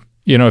thing with?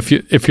 You know,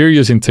 if you're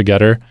using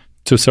Together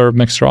to serve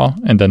Mixtral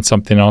and then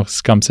something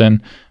else comes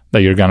in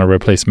that you're going to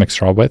replace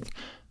Mixtral with,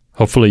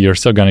 hopefully you're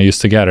still going to use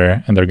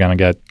Together and they're going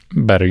to get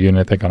better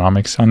unit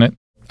economics on it.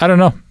 I don't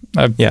know.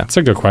 It's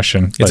a good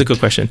question. It's a good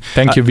question.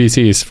 Thank you,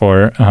 VCs,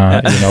 for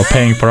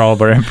paying for all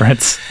of our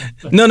inference.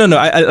 No.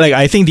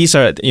 I think these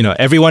are,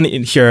 everyone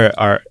in here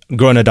are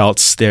grown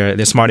adults.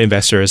 They're smart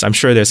investors. I'm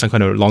sure there's some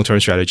kind of long-term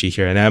strategy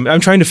here, and I'm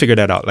trying to figure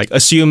that out. Like,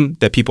 assume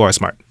that people are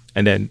smart,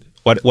 and then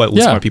what will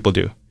smart people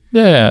do?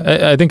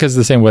 Yeah. I think it's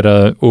the same with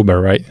Uber,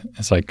 right?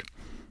 It's like,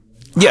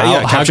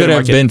 how could it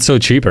have been so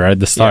cheaper at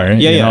the start?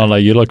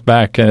 Like you look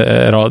back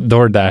at all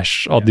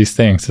DoorDash, all these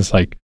things. It's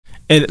like.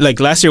 And like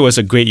last year was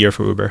a great year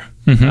for Uber.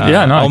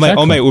 Mm-hmm.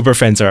 All my Uber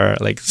friends are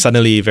like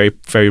suddenly very,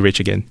 very rich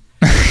again.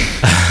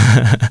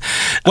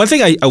 One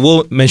thing I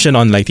will mention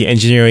on like the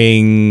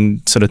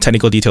engineering sort of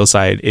technical detail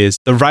side is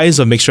the rise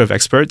of mixture of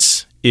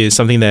experts is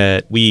something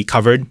that we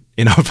covered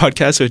in our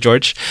podcast with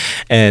George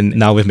and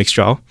now with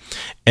Mixtral.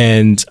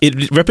 And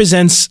it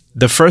represents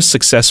the first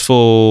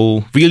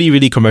successful, really,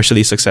 really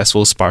commercially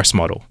successful sparse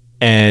model.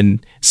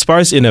 And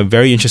sparse in a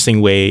very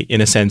interesting way in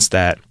a sense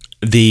that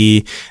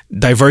the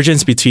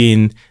divergence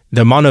between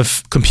the amount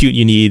of compute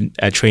you need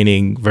at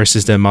training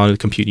versus the amount of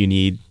compute you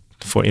need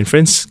for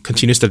inference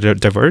continues to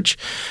diverge,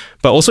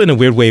 but also in a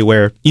weird way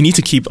where you need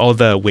to keep all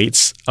the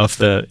weights of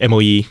the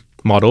MOE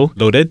model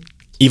loaded,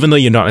 even though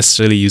you're not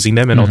necessarily using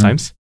them at all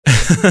times.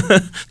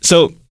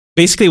 So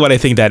basically what I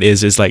think that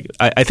is like,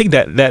 I think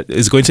that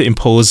is going to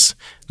impose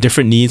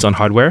different needs on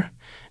hardware,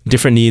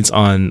 different needs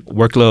on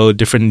workload,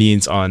 different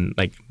needs on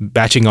like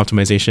batching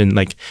optimization.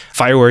 Like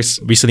Fireworks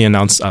recently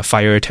announced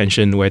Fire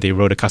Attention, where they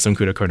wrote a custom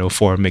CUDA kernel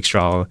for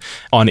Mixtral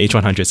on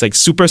H100. It's like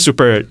super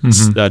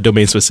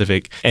domain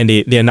specific. And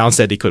they announced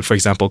that they could, for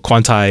example,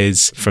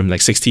 quantize from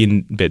like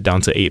 16-bit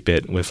down to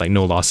 8-bit with like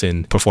no loss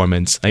in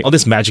performance. Like all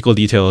these magical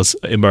details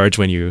emerge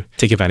when you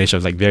take advantage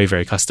of like very,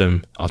 very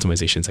custom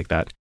optimizations like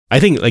that. I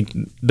think like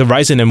the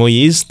rise in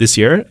MOEs this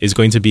year is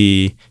going to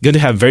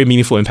have very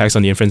meaningful impacts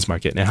on the inference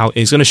market, and how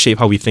it's going to shape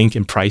how we think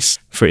and price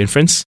for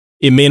inference.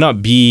 It may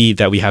not be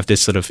that we have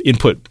this sort of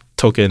input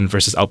token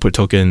versus output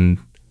token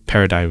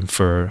paradigm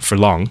for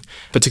long,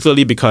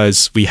 particularly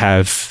because we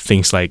have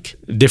things like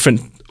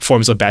different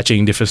forms of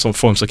batching, different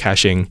forms of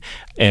caching,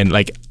 and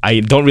like I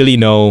don't really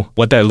know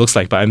what that looks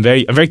like, but I'm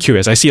very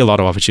curious. I see a lot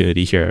of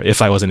opportunity here.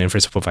 If I was an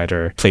inference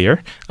provider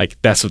player, like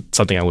that's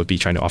something I would be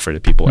trying to offer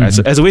to people as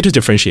a way to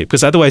differentiate,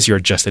 because otherwise you're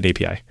just an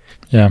API.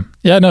 No,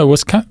 it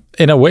was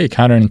in a way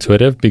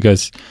counterintuitive,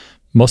 because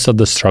most of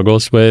the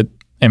struggles with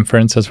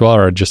inference as well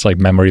are just like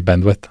memory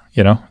bandwidth,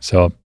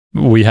 so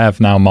we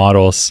have now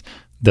models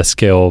that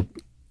scale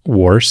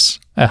worse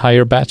at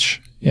higher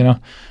batch,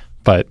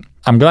 but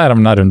I'm glad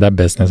I'm not in that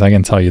business. I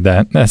can tell you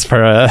that. As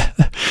for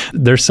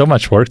there's so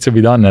much work to be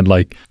done at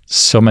like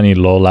so many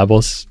low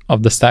levels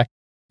of the stack.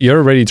 You're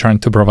already trying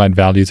to provide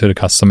value to the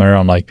customer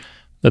on like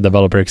the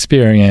developer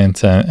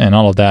experience and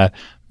all of that,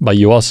 but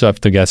you also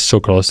have to get so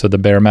close to the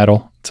bare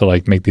metal to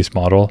like make this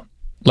model.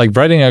 Like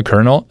writing a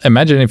kernel,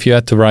 imagine if you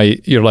had to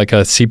write, you're like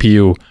a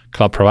CPU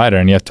cloud provider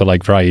and you have to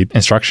like write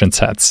instruction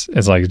sets.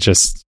 It's like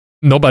just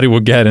nobody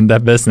would get in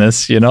that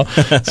business,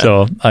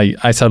 So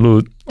I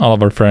salute all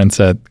of our friends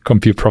at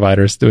compute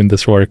providers doing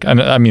this work.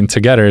 And I mean,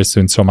 Together is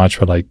doing so much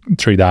for like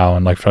 3DAO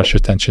and like Flash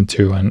Retention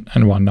 2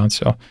 and whatnot.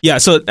 So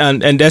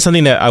and that's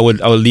something that I would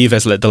leave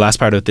as the last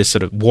part of this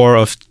sort of war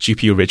of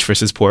GPU rich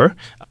versus poor.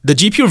 The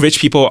GPU rich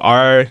people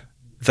are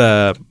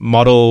the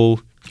model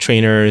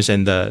trainers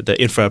and the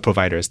infra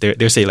providers.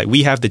 They say like,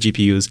 we have the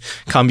GPUs,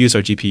 come use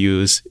our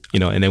GPUs,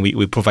 and then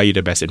we provide you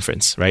the best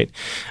inference, right?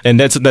 And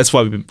that's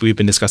what we've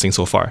been discussing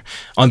so far.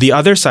 On the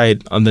other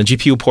side, on the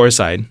GPU poor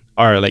side,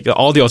 are like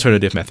all the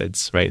alternative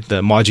methods, right?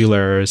 The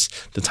modulars,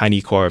 the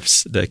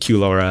TinyCorps, the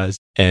QLoRa's,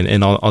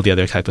 and all the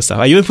other type of stuff.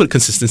 I even put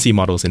consistency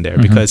models in there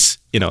because,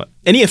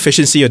 any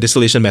efficiency or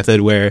distillation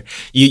method where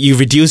you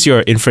reduce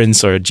your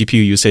inference or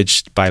GPU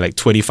usage by like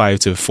 25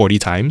 to 40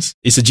 times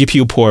is a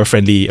GPU poor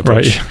friendly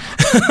approach.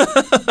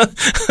 Right.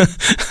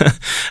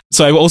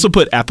 So I've also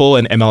put Apple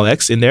and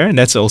MLX in there. And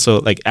that's also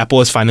like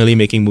Apple is finally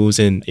making moves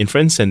in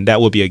inference. And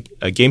that will be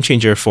a game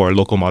changer for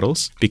local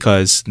models,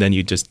 because then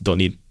you just don't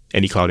need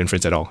any cloud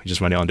inference at all. You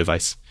just run it on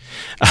device,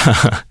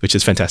 which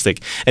is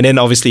fantastic. And then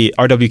obviously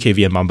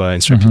RWKV and Mamba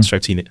and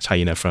Striped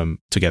Hyena from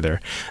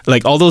Together.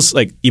 Like all those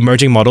like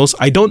emerging models,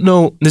 I don't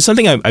know. There's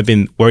something I've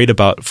been worried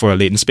about for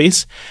latent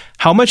space.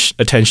 How much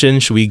attention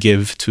should we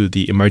give to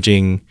the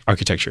emerging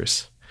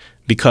architectures?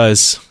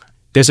 because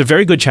there's a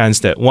very good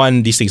chance that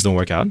 1, these things don't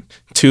work out.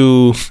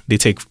 2, they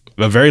take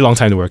a very long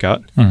time to work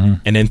out.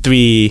 And then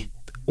 3,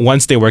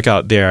 once they work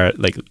out, they're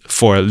like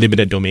for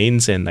limited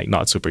domains and like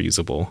not super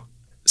usable.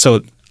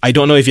 So I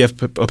don't know if you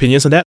have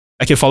opinions on that.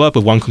 I can follow up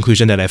with one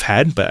conclusion that I've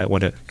had, but I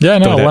want to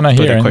I want to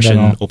hear that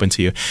question open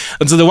to you.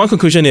 And so the one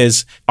conclusion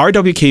is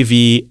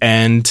RWKV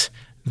and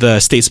the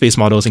state space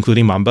models,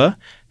 including Mamba,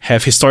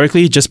 have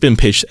historically just been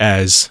pitched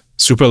as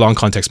super long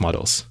context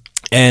models.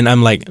 And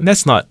I'm like,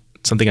 that's not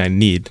something I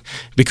need,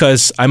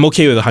 because I'm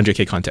okay with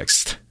 100K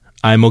context.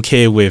 I'm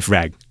okay with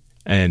RAG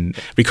and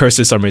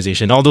recursive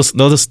summarization, all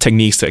those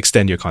techniques to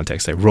extend your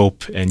context, like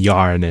rope and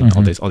yarn and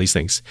all these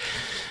things.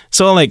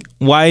 So like,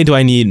 why do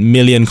I need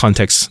million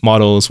context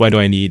models? Why do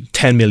I need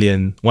 10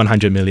 million,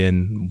 100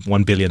 million,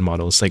 1 billion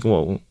models? Like,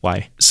 well,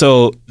 why?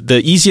 So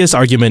the easiest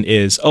argument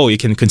is, you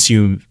can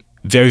consume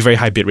very, very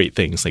high bitrate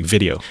things like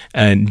video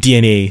and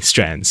DNA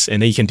strands.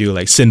 And then you can do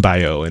like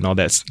SynBio and all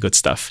that good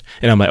stuff.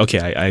 And I'm like, okay,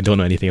 I don't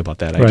know anything about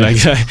that.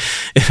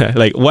 Right.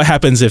 Like what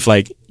happens if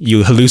like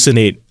you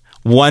hallucinate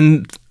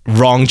one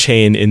wrong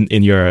chain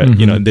in your,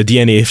 the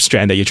DNA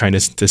strand that you're trying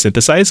to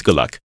synthesize? Good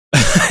luck.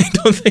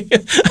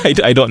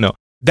 I don't know.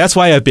 That's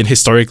why I've been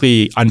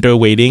historically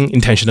underweighting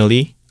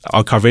intentionally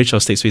our coverage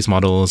of state space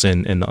models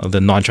and the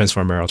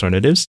non-transformer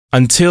alternatives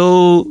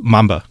until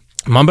Mamba.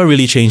 Mamba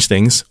really changed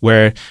things,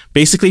 where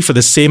basically for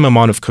the same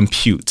amount of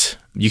compute,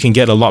 you can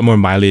get a lot more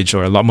mileage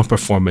or a lot more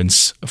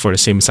performance for the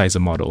same size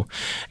of model.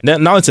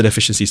 Now it's an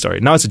efficiency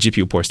story. Now it's a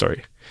GPU poor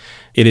story.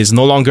 It is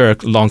no longer a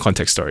long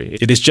context story.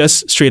 It is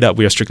just straight up,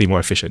 we are strictly more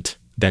efficient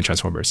than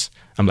transformers.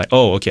 I'm like,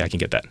 okay, I can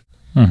get that.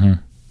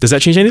 Does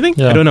that change anything?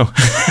 Yeah. I don't know.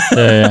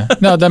 Yeah.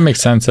 No, that makes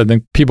sense. I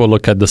think people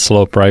look at the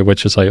slope, right?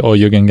 Which is like,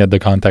 you can get the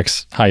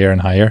context higher and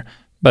higher.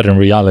 But in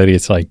reality,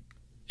 it's like,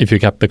 if you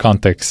kept the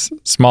context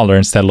smaller,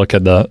 instead look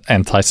at the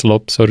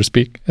anti-slope, so to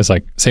speak. It's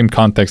like same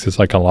context is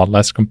like a lot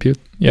less compute,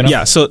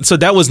 Yeah, so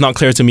that was not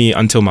clear to me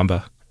until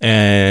Mamba.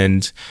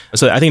 And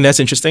so I think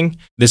that's interesting.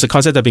 There's a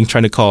concept I've been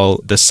trying to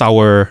call the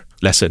sour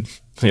lesson.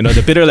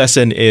 The bitter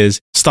lesson is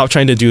stop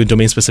trying to do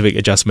domain-specific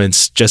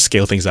adjustments, just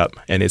scale things up,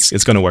 and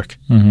it's going to work.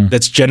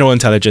 That's general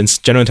intelligence.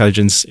 General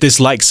intelligence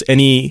dislikes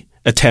any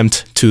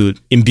attempt to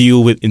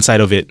imbue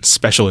inside of it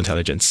special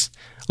intelligence.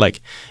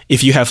 Like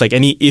if you have like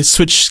any if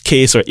switch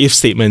case or if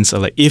statements, or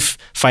like if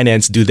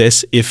finance do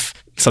this, if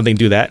something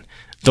do that,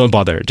 don't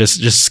bother.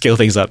 Just scale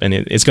things up, and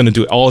it's going to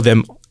do all of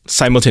them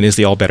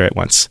simultaneously, all better at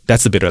once.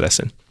 That's the bitter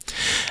lesson.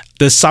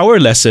 The sour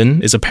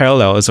lesson is a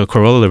parallel, is a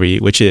corollary,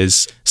 which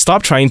is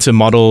stop trying to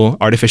model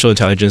artificial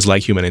intelligence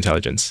like human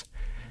intelligence.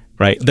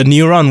 Right? The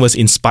neuron was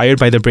inspired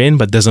by the brain,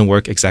 but doesn't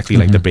work exactly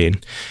like the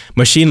brain.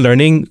 Machine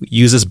learning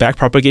uses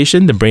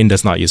backpropagation. The brain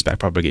does not use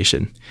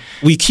backpropagation.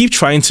 We keep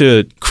trying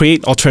to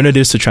create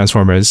alternatives to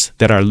transformers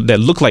that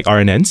look like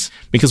RNNs,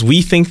 because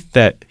we think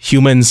that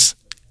humans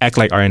act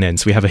like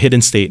RNNs. We have a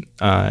hidden state,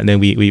 and then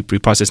we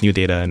process new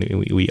data and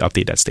we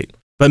update that state.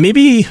 But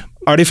maybe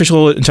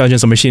artificial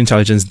intelligence or machine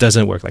intelligence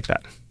doesn't work like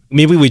that.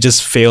 Maybe we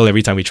just fail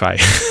every time we try.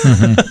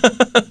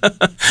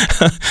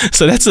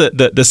 So that's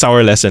the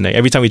sour lesson. Like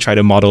every time we try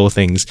to model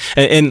things.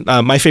 And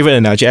my favorite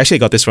analogy, I actually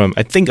got this from,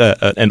 I think,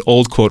 an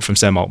old quote from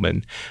Sam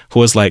Altman, who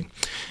was like,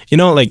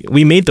 like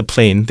we made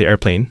the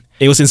airplane.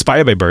 It was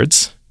inspired by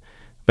birds,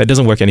 but it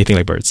doesn't work anything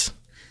like birds.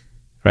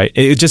 Right?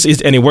 It just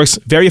is, and it works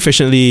very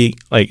efficiently.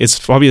 Like it's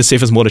probably the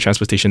safest mode of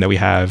transportation that we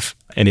have,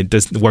 and it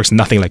works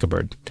nothing like a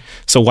bird.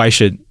 So why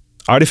should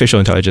artificial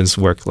intelligence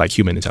work like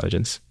human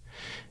intelligence?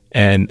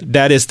 And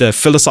that is the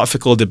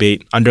philosophical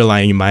debate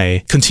underlying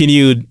my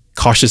continued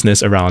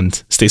cautiousness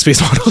around state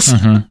space models.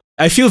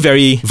 I feel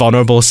very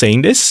vulnerable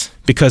saying this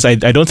because I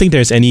don't think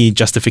there's any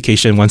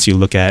justification once you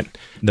look at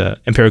the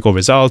empirical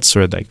results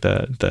or like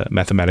the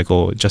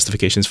mathematical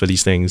justifications for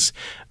these things.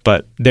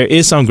 But there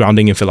is some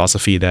grounding in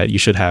philosophy that you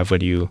should have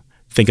when you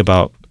think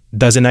about,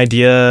 does an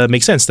idea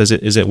make sense?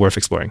 Is it worth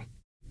exploring?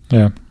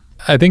 Yeah.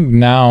 I think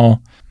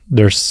now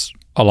there's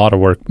a lot of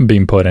work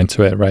being put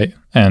into it, right?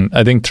 And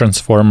I think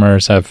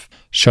transformers have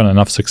shown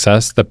enough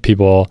success that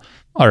people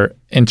are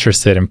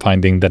interested in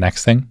finding the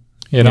next thing,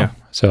 Yeah.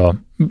 So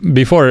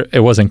before it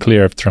wasn't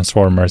clear if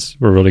transformers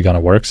were really going to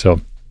work. So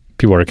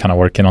people were kind of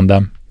working on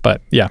them.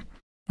 But yeah.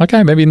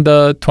 Okay, maybe in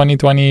the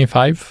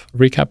 2025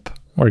 recap,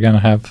 we're going to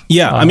have...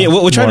 Yeah, I mean,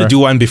 we'll try to do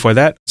one before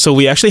that. So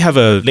we actually have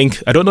a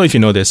link. I don't know if you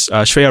know this.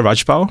 Shreya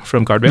Rajpal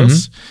from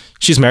Guardrails.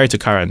 She's married to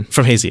Karan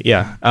from Hazy,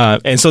 yeah.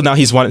 And so now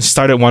he's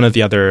started one of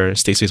the other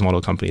state space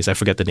model companies. I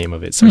forget the name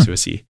of it. Starts with a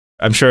C.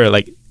 I'm sure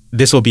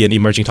this will be an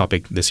emerging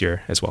topic this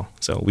year as well.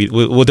 So we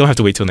don't have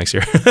to wait till next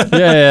year.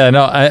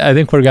 No, I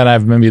think we're going to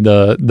have maybe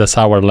the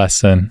sour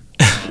lesson,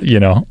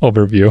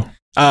 overview.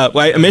 Well,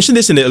 I mentioned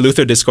this in the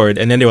Eleuther Discord,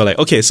 and then they were like,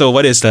 okay, so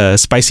what is the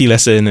spicy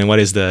lesson and what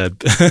is the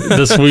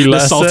sweet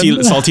lesson?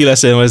 Salty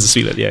lesson? What is the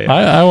sweet lesson? Yeah.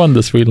 I want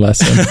the sweet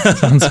lesson.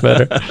 Sounds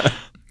better.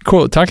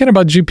 Cool. Talking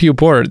about GPU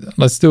poor,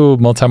 let's do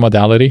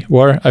multimodality.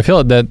 Or I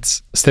feel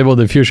that Stable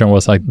Diffusion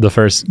was like the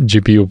first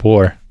GPU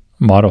poor,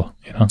 model.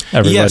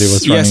 Everybody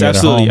was running yes, it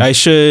absolutely. at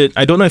home.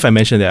 I don't know if I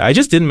mentioned that. I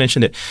just didn't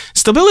mention it.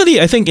 Stability,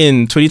 I think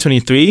in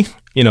 2023,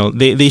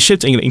 they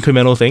shipped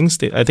incremental things.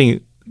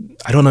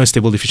 I don't know if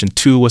Stable Diffusion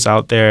 2 was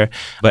out there,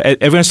 but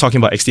everyone's talking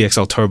about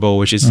XDXL Turbo,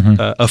 which is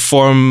a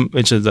form,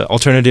 which is the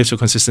alternative to a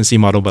consistency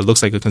model, but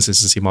looks like a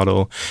consistency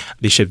model.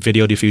 They shipped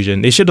Video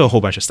Diffusion. They shipped a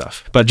whole bunch of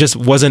stuff, but just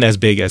wasn't as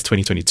big as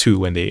 2022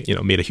 when they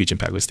made a huge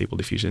impact with Stable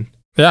Diffusion.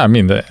 Yeah, I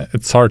mean,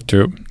 it's hard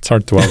to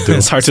outdo.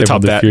 It's hard to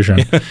top Diffusion.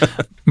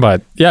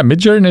 But yeah,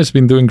 Midjourney has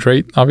been doing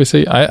great.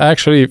 Obviously, I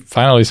actually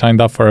finally signed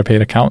up for a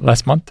paid account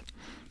last month.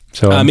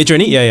 So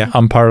Midjourney, yeah.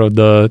 I'm part of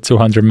the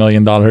 $200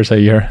 million a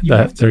year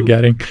that they're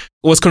getting.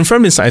 What's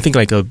confirmed is, I think,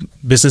 like a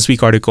Business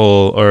Week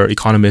article or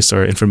Economist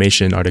or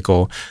Information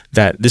article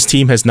that this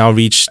team has now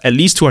reached at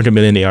least 200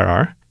 million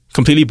ARR,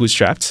 completely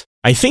bootstrapped.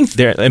 I think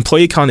their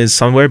employee count is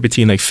somewhere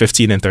between like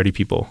 15 and 30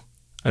 people.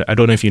 I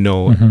don't know if you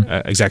know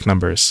exact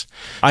numbers.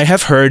 I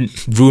have heard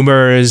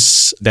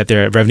rumors that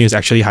their revenue is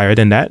actually higher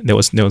than that. That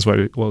was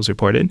what was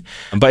reported.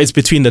 But it's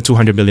between the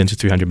 200 million to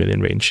 300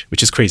 million range,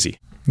 which is crazy.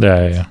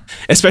 Yeah.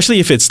 Especially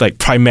if it's like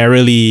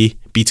primarily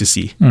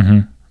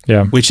B2C,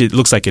 yeah, which it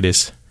looks like it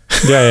is.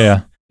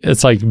 Yeah.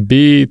 It's like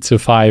B to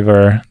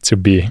Fiverr to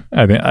B.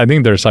 I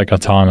think there's like a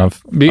ton of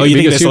you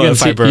because you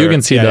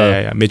can see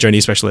the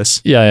Midjourney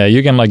specialists. Yeah.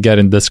 You can like get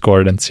in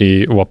Discord and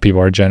see what people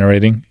are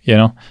generating,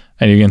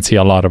 and you can see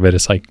a lot of it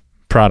is like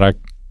product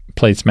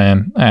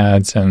placement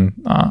ads and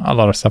a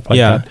lot of stuff like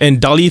that.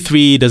 And DALL-E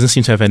 3 doesn't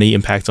seem to have any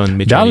impact on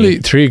Midjourney. DALL-E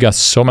 3 got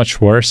so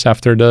much worse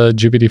after the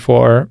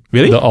GPT-4,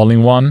 really? The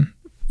all-in-one.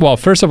 Well,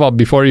 first of all,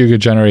 before you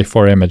could generate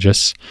 4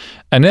 images,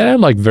 and it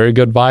had like very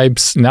good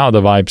vibes. Now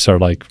the vibes are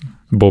like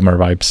boomer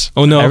vibes.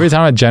 Oh no! Every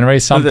time I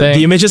generate something,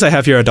 the images I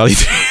have here are DALL-E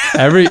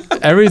 3.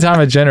 every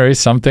time I generate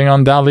something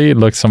on DALL-E, it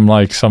looks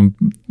like some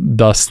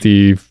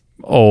dusty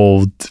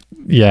old.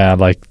 Yeah,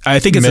 like I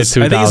think it's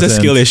a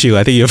skill issue.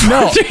 I think you're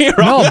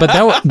no, but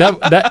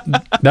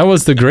that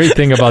was the great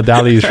thing about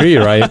DALL-E 3,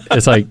 right?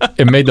 It's like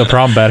it made the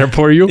prompt better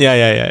for you.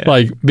 Yeah.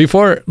 Like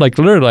before, like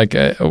literally,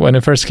 like when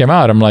it first came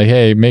out, I'm like,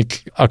 hey,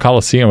 make a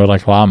Colosseum with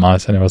like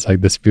llamas, and it was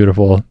like this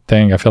beautiful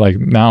thing. I feel like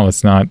now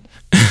it's not.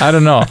 I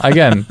don't know.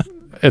 Again,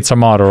 it's a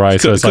model, right?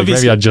 So it's like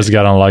maybe I just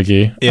got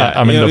unlucky. Yeah,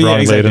 I'm in the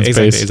wrong latent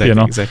space.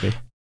 Exactly.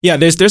 Yeah,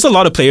 there's a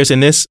lot of players in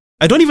this.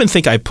 I don't even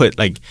think I put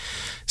like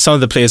some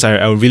of the players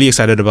I'm really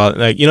excited about.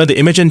 Like, the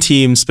Imagen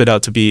team split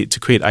out to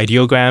create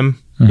Ideogram.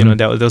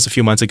 That was a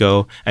few months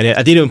ago, and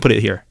I didn't even put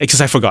it here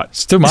because I forgot.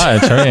 It's too much.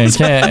 I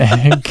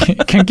mean,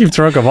 can't keep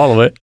track of all of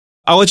it.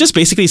 I will just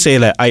basically say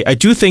that I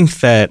do think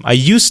that I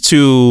used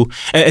to,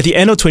 at the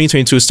end of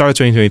 2022, start of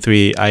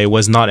 2023, I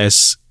was not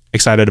as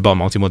excited about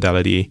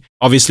multimodality.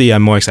 Obviously,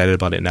 I'm more excited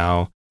about it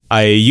now.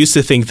 I used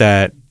to think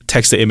that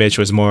text to image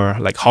was more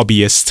like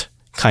hobbyist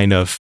kind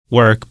of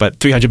work, but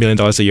 $300 million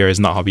a year is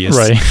not hobbyist.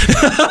 Right.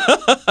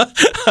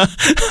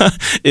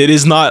 It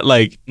is not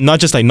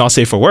just like not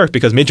safe for work,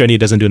 because Midjourney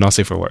doesn't do not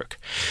safe for work.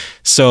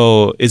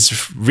 So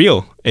it's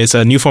real. It's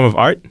a new form of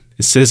art.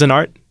 It's citizen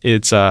art.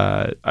 It's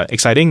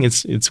exciting.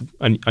 It's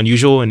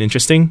unusual and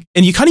interesting.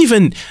 And you can't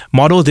even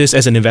model this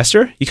as an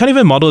investor. You can't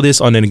even model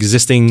this on an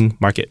existing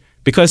market,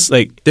 because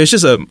like there's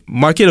just a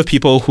market of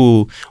people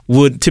who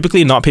would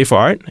typically not pay for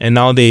art, and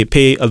now they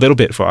pay a little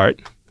bit for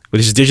art,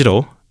 which is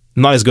digital,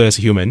 not as good as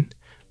a human,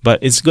 but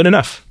it's good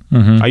enough.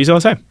 I use it all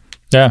the time.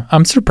 Yeah,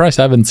 I'm surprised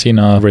I haven't seen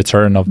a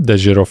return of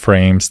digital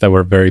frames that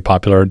were very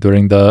popular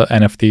during the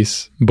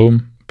NFTs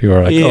boom. People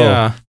are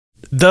like,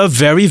 The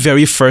very,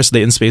 very first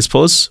Latent Space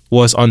post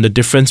was on the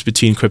difference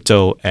between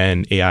crypto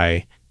and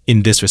AI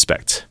in this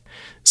respect.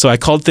 So I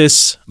called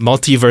this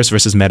multiverse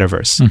versus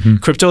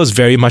metaverse. Crypto is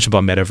very much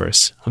about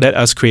metaverse. Let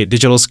us create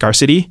digital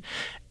scarcity,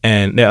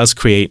 and let us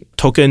create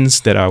tokens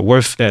that are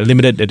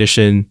limited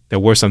edition, that are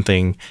worth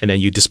something, and then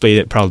you display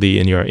it proudly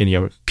in your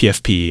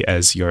PFP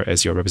as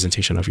your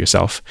representation of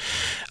yourself.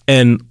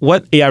 And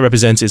what AI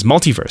represents is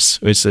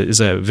multiverse, which is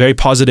a very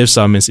positive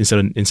sum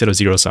instead of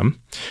zero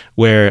sum,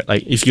 where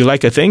like if you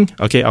like a thing,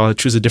 okay, I'll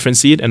choose a different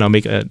seed and I'll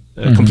make a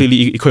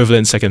completely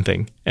equivalent second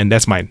thing, and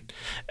that's mine.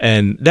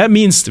 And that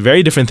means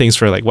very different things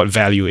for like what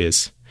value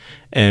is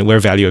and where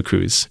value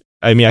accrues.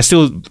 I mean, I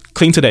still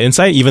cling to that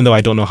insight, even though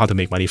I don't know how to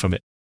make money from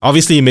it.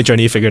 Obviously,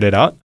 Midjourney figured it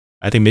out.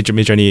 I think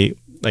Midjourney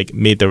like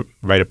made the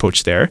right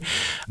approach there.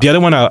 The other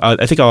one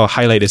I think I'll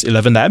highlight is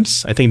 11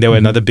 Labs. I think they were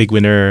another big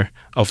winner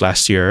of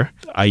last year.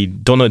 I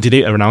don't know. Did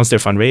they announce their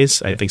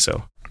fundraise? I think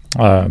so.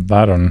 I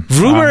don't.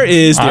 Rumor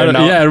is they're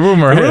now. Yeah,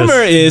 rumor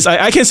is.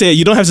 I can say it.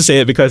 You don't have to say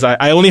it because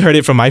I only heard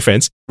it from my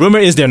friends. Rumor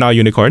is they're now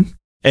unicorn.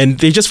 And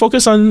they just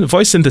focus on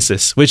voice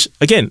synthesis, which,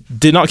 again,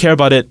 did not care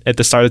about it at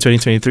the start of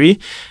 2023.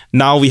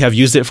 Now we have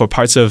used it for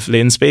parts of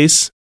Latent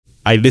Space.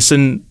 I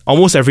listen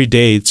almost every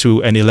day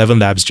to an 11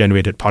 Labs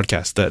generated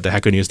podcast, the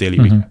Hacker News Daily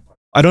Week.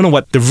 I don't know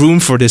what the room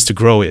for this to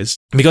grow is,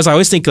 because I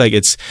always think like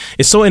it's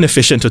so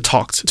inefficient to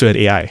talk to an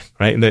AI,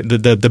 right?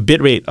 The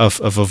bit rate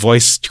of a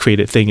voice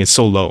created thing is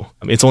so low.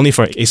 It's only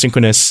for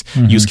asynchronous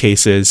use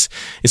cases.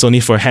 It's only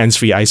for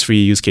hands-free,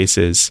 eyes-free use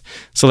cases.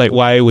 So like,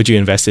 why would you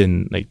invest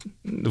in like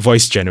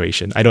voice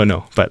generation? I don't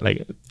know, but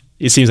like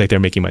it seems like they're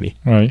making money.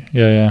 Right.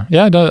 Yeah.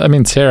 I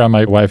mean, Sarah,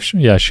 my wife,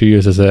 she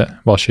uses it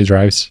while she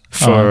drives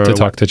to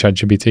talk to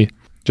ChatGPT.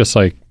 Just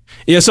like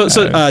so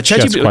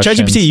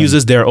ChatGPT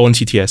uses their own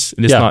TTS.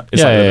 It's not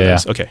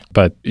theirs. Okay.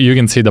 But you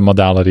can see the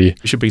modality.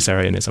 We should bring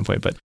Sarah in at some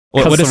point. But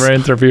customer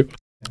interview.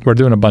 We're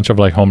doing a bunch of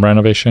like home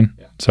renovation.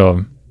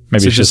 So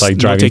maybe it's just like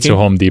driving to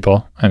Home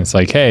Depot and it's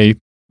like, hey,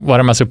 what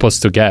am I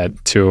supposed to get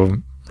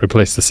to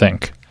replace the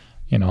sink?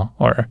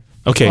 Or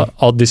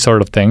all these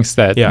sort of things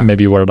that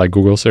maybe were like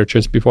Google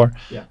searches before.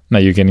 Yeah. Now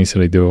you can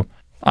easily do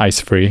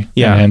eyes-free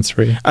and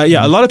hands-free.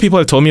 A lot of people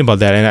have told me about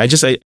that.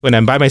 And when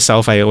I'm by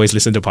myself, I always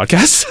listen to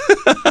podcasts.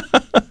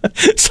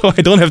 So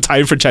I don't have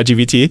time for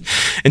ChatGPT.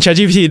 And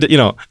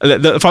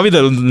ChatGPT, probably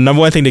the number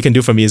one thing they can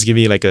do for me is give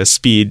me like a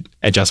speed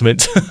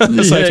adjustment so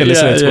I can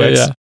listen to words.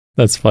 Yeah.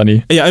 That's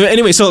funny. Yeah.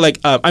 Anyway, so like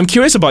I'm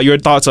curious about your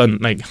thoughts on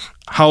like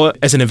how,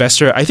 as an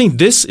investor, I think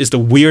this is the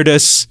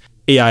weirdest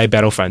AI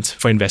battlefront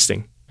for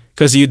investing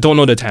because you don't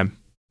know the TAM.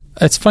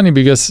 It's funny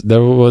because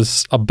there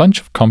was a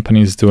bunch of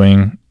companies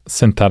doing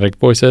synthetic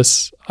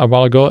voices a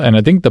while ago, and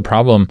I think the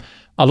problem,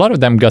 a lot of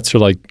them got to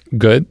like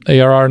good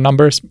ARR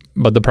numbers,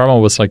 but the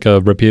problem was like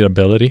a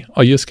repeatability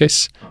of use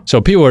case.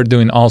 So people were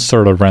doing all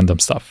sort of random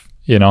stuff,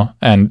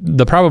 and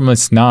the problem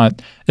is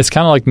not, it's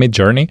kind of like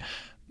Midjourney.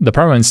 The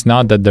problem is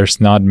not that there's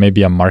not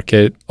maybe a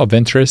market of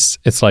interest.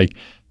 It's like,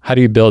 how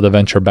do you build a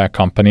venture-backed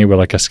company with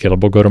like a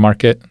scalable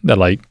go-to-market that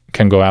like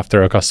can go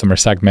after a customer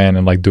segment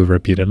and like do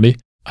repeatedly?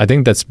 I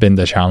think that's been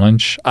the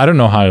challenge. I don't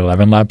know how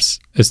 11 Labs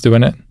is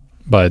doing it,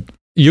 but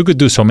you could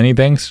do so many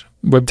things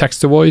with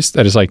text to voice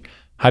that is like,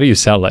 how do you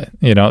sell it?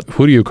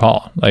 Who do you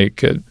call?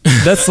 Like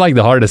that's like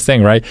the hardest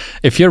thing, right?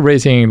 If you're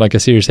raising like a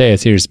Series A, a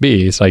Series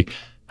B, it's like,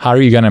 how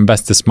are you going to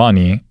invest this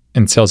money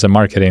in sales and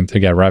marketing to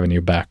get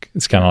revenue back?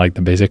 It's kind of like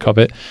the basic of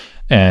it.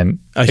 And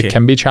it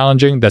can be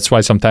challenging. That's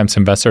why sometimes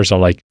investors are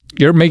like,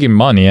 you're making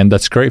money and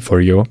that's great for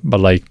you. But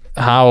like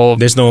how...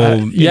 There's no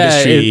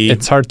industry...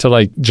 it's hard to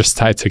like just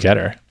tie it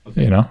together,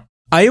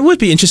 I would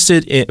be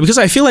interested in... Because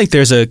I feel like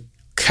there's a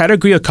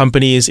category of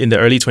companies in the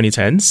early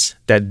 2010s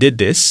that did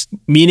this,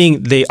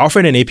 meaning they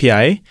offered an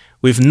API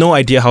with no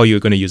idea how you're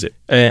going to use it.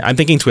 I'm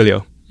thinking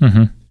Twilio.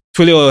 Mm-hmm.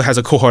 Twilio has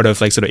a cohort of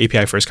like sort of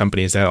API first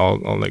companies that are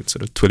all like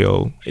sort of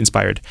Twilio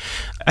inspired.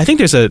 I think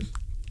there's a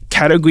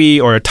category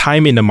or a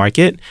time in the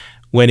market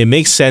when it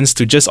makes sense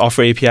to just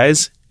offer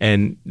APIs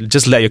and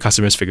just let your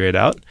customers figure it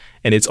out.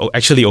 And it's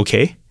actually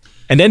okay.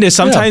 And then there's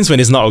sometimes when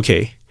it's not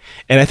okay.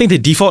 And I think the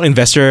default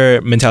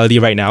investor mentality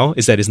right now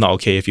is that it's not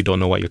okay if you don't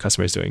know what your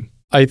customer is doing.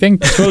 I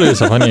think Twilio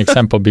is a funny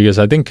example because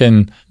I think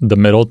in the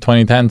middle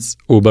 2010s,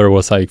 Uber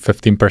was like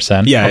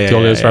 15% of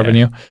Twilio's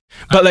revenue.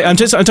 But like I'm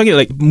talking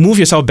like move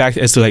yourself back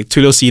as to like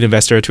Twilio seed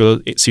investor,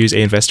 Twilio Series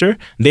A investor.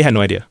 They had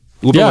no idea.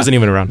 Uber wasn't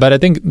even around. But I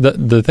think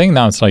the thing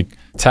now is like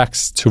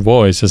text to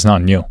voice is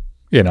not new.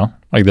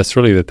 Like that's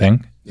really the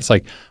thing. It's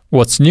like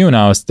what's new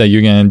now is that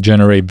you can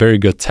generate very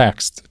good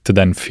text to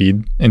then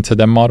feed into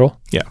that model.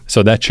 Yeah.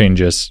 So that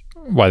changes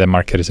why the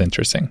market is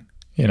interesting.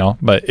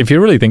 But if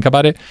you really think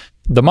about it,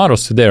 the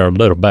models today are a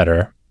little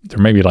better. They're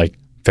maybe like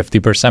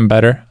 50%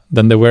 better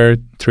than they were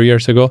 3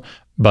 years ago.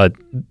 But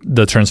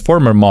the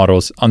transformer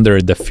models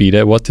under the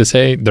feed what to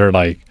say, they're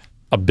like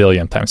 1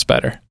 billion times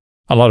better.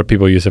 A lot of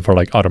people use it for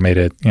like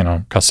automated,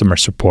 customer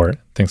support,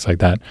 things like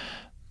that.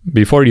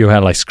 Before you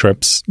had like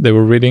scripts they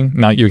were reading.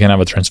 Now you can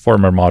have a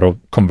transformer model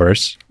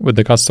converse with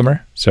the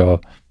customer. So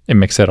it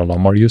makes it a lot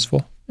more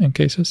useful in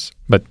cases.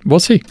 But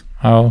we'll see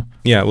how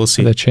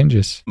that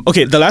changes.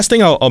 Okay, the last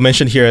thing I'll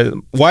mention here,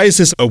 why is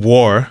this a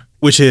war?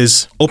 Which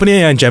is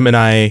OpenAI and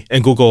Gemini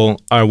and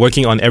Google are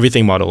working on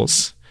everything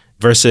models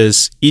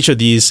versus each of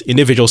these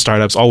individual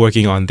startups all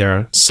working on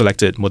their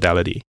selected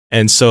modality.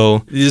 And so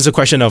this is a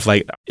question of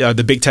like,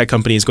 the big tech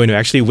company is going to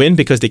actually win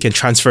because they can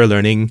transfer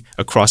learning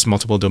across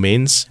multiple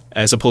domains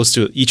as opposed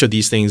to each of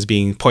these things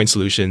being point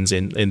solutions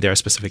in their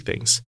specific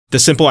things. The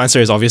simple answer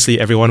is obviously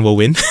everyone will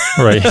win.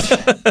 Right.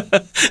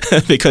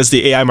 Because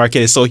the AI market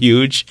is so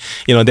huge.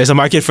 There's a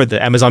market for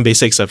the Amazon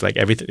basics of like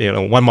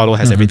everything, one model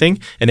has everything.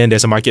 And then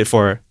there's a market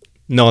for,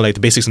 no, like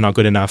the basics are not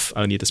good enough.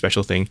 I need the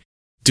special thing.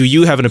 Do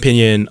you have an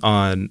opinion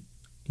on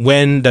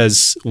when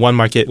does one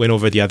market win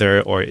over the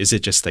other, or is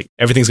it just like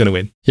everything's going to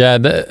win? Yeah,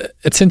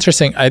 it's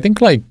interesting. I think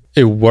like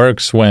it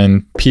works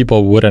when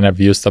people wouldn't have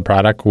used the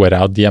product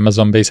without the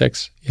Amazon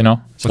basics,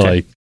 So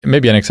like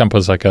maybe an example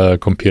is like a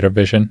computer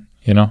vision,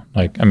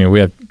 Like, I mean,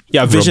 we have...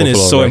 Yeah, vision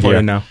is so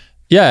important now.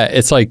 Yeah,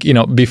 it's like,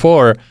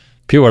 before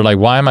people were like,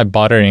 why am I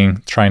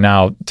bothering trying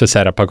out to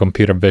set up a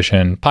computer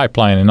vision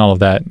pipeline and all of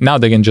that? Now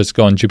they can just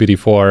go on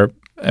GPT-4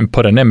 and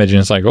put an image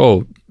and it's like,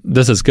 oh,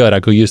 this is good. I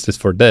could use this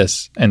for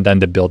this. And then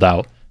they build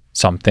out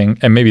something.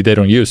 And maybe they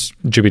don't use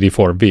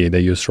GPT-4V. They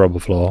use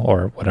RoboFlow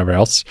or whatever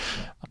else.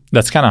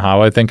 That's kind of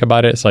how I think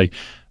about it. It's like,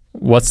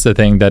 what's the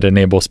thing that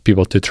enables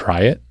people to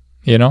try it?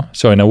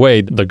 So in a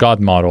way, the God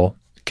model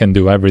can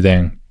do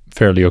everything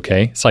fairly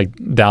okay. It's like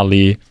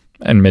DALL-E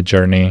and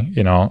Midjourney,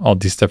 all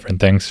these different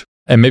things.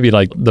 And maybe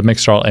like the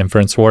Mixtral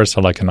inference wars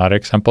are like another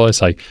example.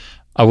 It's like,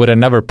 I would have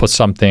never put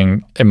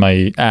something in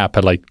my app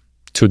at like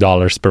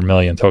 $2 per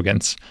million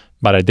tokens.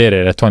 but I did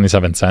it at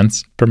 27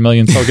 cents per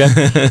million token,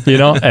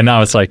 and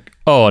now it's like,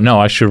 oh no,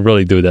 I should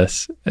really do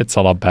this. It's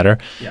a lot better.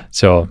 Yeah.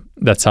 So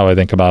that's how I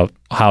think about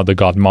how the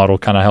God model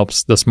kind of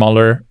helps the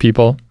smaller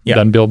people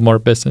then build more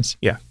business.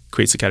 Yeah,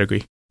 creates a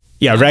category.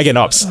 Yeah, RAG and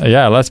ops.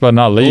 Last but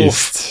not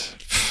least,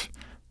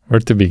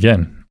 where to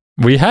begin?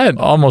 We had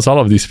almost all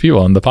of these people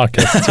on the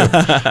podcast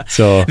too.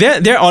 So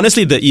they're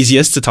honestly the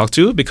easiest to talk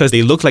to because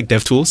they look like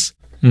DevTools.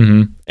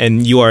 Mm-hmm.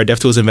 And you are a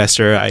DevTools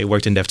investor. I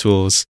worked in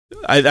DevTools.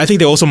 I think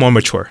they're also more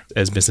mature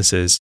as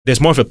businesses. There's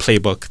more of a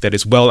playbook that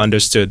is well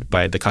understood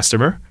by the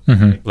customer.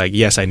 Mm-hmm. Like,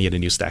 yes, I need a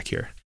new stack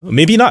here.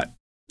 Maybe not.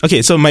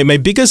 Okay, so my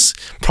biggest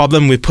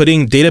problem with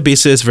putting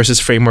databases versus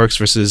frameworks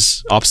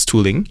versus ops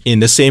tooling in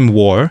the same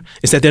war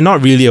is that they're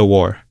not really a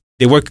war.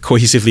 They work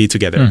cohesively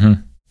together.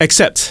 Mm-hmm.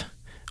 Except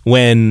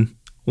when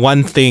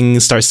one thing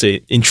starts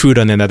to intrude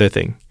on another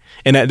thing.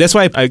 And that's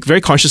why I very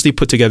consciously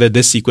put together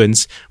this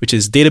sequence, which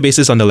is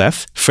databases on the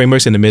left,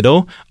 frameworks in the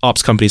middle,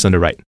 ops companies on the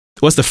right.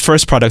 What's the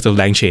first product of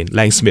LangChain?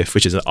 Langsmith,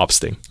 which is an ops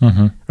thing,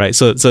 right?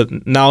 So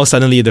now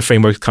suddenly the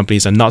framework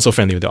companies are not so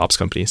friendly with the ops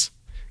companies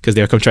because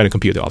they're trying to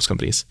compete with the ops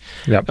companies.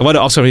 Yep. And what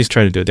are ops companies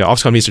trying to do? The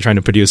ops companies are trying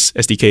to produce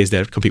SDKs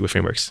that compete with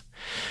frameworks.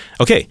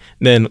 Okay,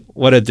 then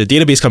what are the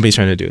database companies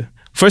trying to do?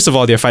 First of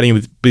all, they're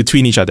fighting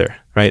between each other,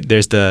 right?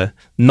 There's the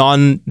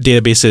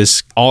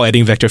non-databases all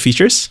adding vector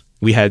features.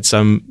 We had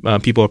some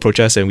people approach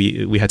us and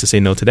we had to say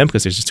no to them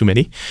because there's just too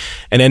many.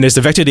 And then there's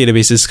the vector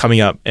databases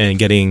coming up and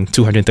getting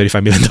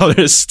 $235 million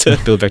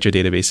to build vector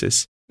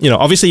databases.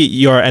 Obviously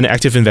you're an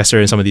active investor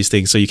in some of these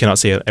things, so you cannot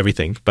say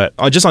everything. But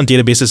just on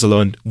databases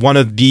alone, one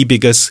of the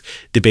biggest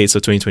debates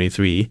of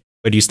 2023,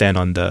 where do you stand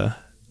on the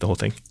whole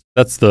thing?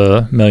 That's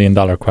the $1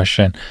 million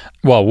question.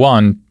 Well,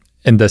 one,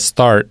 in the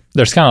start,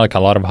 there's kind of like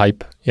a lot of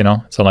hype,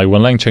 So like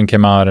when LangChain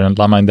came out and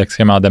Llama Index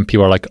came out, then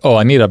people are like, oh,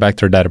 I need a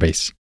vector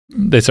database.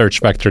 They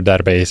search vector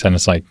database and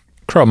it's like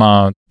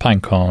Chroma,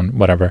 Pinecone,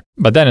 whatever.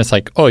 But then it's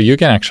like, oh, you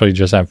can actually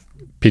just have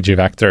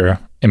pgvector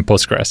in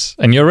Postgres.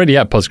 And you already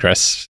have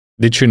Postgres.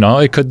 Did you know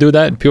it could do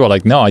that? People are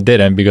like, no, I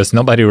didn't because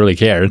nobody really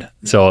cared.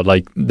 So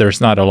like there's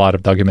not a lot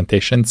of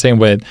documentation. Same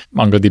with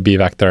MongoDB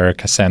Vector,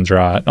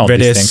 Cassandra, all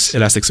these things.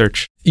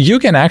 Elasticsearch. You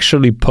can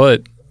actually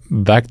put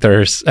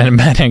vectors and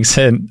embeddings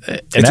in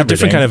it's a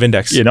different kind of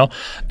index.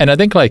 And I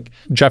think like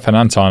Jeff and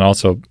Anton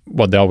also,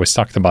 what they always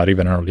talked about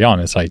even early on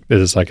is like,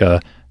 this is like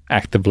a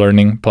active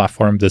learning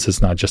platform. This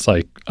is not just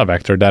like a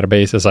vector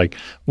database. It's like,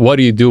 what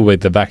do you do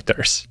with the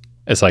vectors?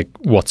 It's like,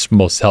 what's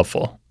most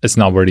helpful? It's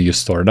not where do you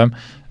store them.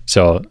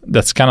 So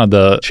that's kind of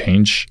the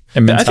change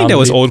in mentality. I think that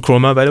was old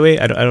Chroma, by the way.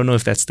 I don't know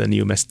if that's the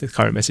new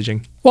current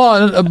messaging.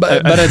 Well,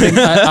 but I think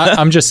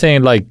I'm just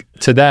saying like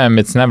to them,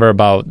 it's never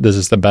about this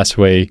is the best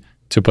way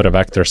to put a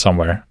vector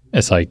somewhere.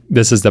 It's like,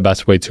 this is the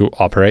best way to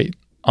operate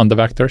on the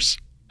vectors.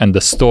 And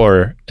the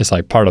store is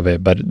like part of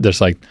it, but there's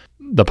like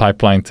the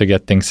pipeline to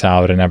get things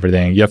out and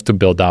everything. You have to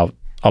build out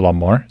a lot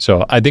more.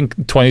 So I think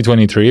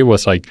 2023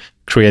 was like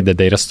create the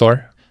data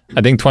store.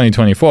 I think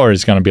 2024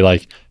 is going to be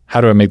like, how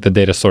do I make the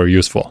data store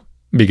useful?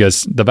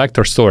 Because the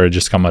vector store is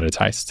just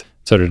commoditized.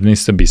 So there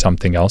needs to be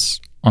something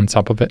else on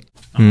top of it.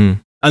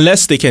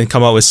 Unless they can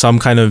come up with some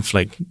kind of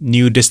like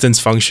new distance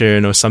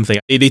function or something.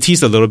 They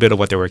teased a little bit of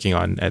what they're working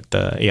on at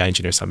the AI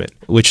Engineer Summit,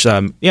 which,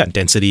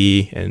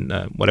 density and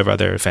whatever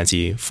other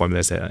fancy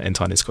formulas that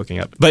Anton is cooking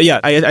up. But yeah,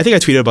 I think I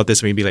tweeted about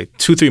this maybe like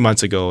 2-3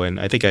 months ago, and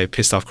I think I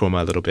pissed off Chroma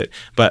a little bit.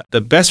 But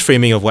the best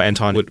framing of what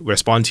Anton would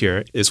respond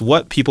here is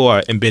what people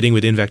are embedding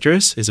within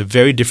vectors is a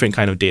very different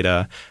kind of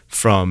data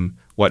from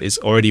what is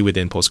already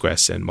within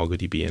Postgres and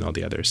MongoDB and all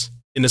the others.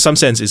 In some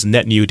sense, is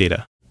net new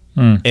data.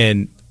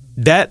 And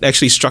that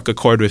actually struck a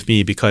chord with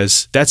me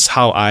because that's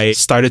how I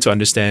started to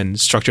understand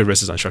structured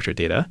versus unstructured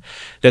data.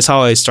 That's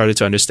how I started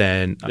to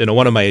understand,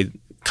 one of my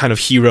kind of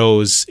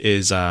heroes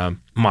is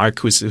Mark,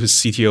 who's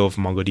CTO of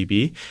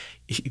MongoDB.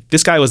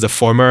 This guy was the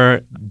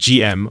former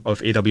GM of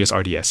AWS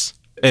RDS.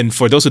 And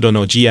for those who don't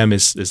know, GM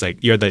is like,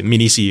 you're the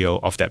mini CEO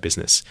of that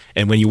business.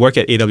 And when you work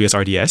at AWS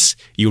RDS,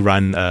 you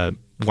run a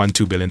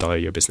 $1-2 billion a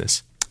year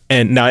business.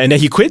 And then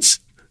he quits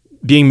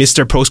being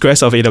Mr.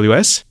 Postgres of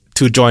AWS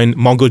to join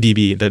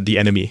MongoDB, the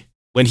enemy.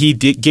 When he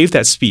gave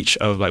that speech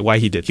of like why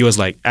he did, he was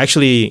like,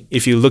 actually,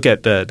 if you look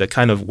at the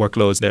kind of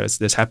workloads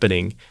that's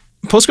happening,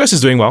 Postgres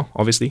is doing well,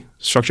 obviously.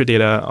 Structured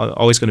data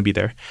always going to be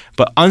there.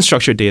 But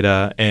unstructured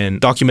data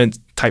and document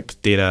type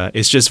data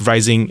is just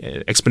rising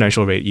at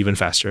exponential rate even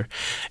faster.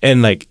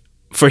 And like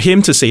for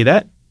him to say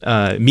that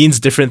means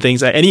different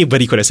things.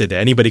 Anybody could have said that.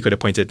 Anybody could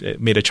have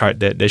made a chart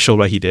that showed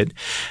what he did.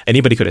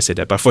 Anybody could have said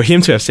that. But for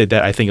him to have said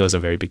that, I think it was a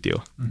very big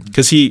deal.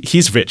 Because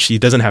he's rich. He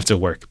doesn't have to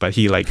work. But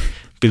he like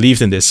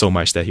believed in this so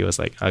much that he was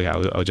like, okay,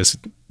 I'll just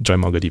join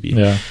MongoDB.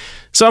 Yeah.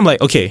 So I'm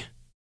like, okay,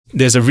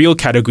 there's a real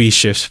category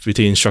shift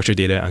between structured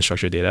data and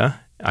unstructured data.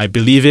 I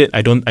believe it.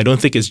 I don't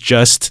think it's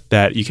just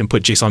that you can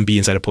put JSON-B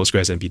inside of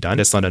Postgres and be done.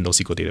 That's not a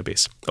NoSQL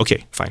database.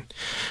 Okay, fine.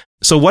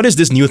 So what is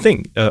this new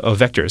thing of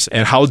vectors?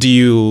 And how do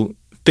you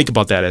think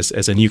about that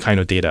as a new kind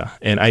of data?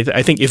 And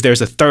I think if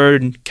there's a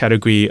third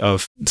category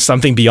of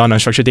something beyond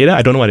unstructured data,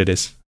 I don't know what it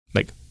is.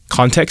 Like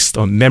context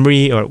or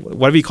memory or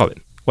whatever you call it.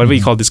 whatever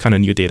you call this kind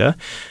of new data,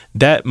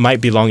 that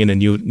might belong in a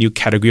new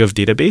category of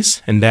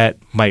database, and that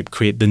might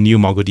create the new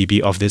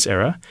MongoDB of this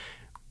era.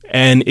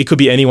 And it could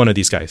be any one of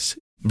these guys.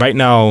 Right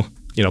now,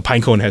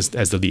 Pinecone has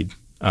the lead.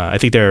 I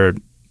think they're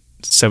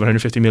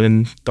 $750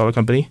 million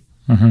company.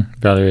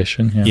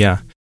 Valuation. Yeah.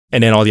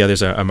 And then all the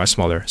others are much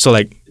smaller. So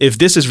like, if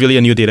this is really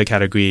a new data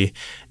category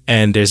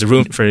and there's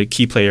room for a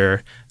key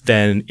player,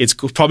 then it's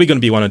probably going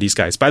to be one of these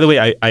guys. By the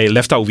way, I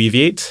left out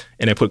Weaviate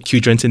and I put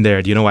Qdrant in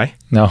there. Do you know why?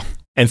 No.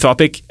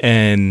 Anthropic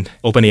and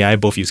OpenAI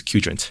both use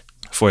Qdrant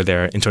for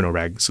their internal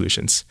RAG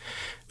solutions,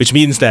 which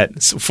means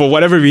that for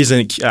whatever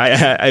reason,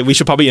 we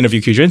should probably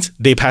interview Qdrant.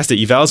 They passed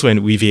the evals when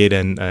Weaviate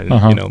and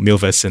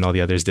Milvus and all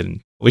the others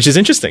didn't, which is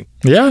interesting.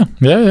 Yeah.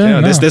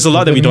 There's a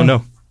lot that we don't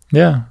know.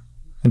 Yeah.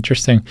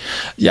 Interesting.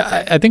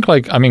 Yeah, I think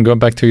going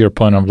back to your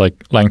point of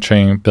like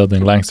LangChain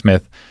building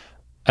Langsmith,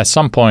 at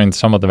some point,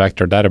 some of the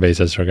vector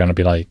databases are going to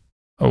be like,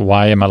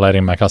 why am I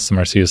letting my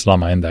customers use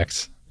Llama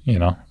Index?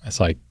 It's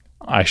like,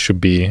 I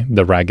should be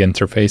the RAG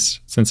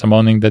interface since I'm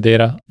owning the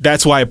data.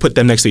 That's why I put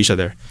them next to each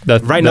other.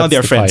 Right now,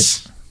 they're friends.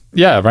 Fight.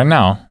 Yeah, right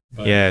now.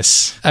 But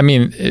yes. I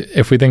mean,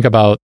 if we think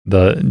about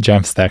the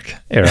Jamstack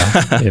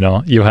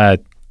era, you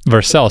had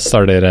Vercel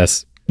started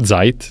as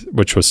Zeit,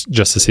 which was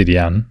just a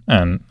CDN,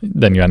 and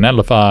then you had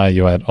Netlify,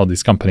 you had all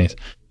these companies,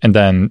 and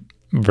then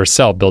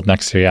Vercel built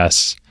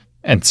Next.js,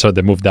 and so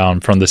they moved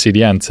down from the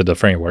CDN to the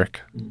framework,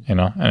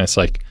 and it's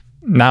like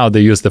now they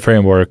use the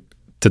framework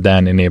to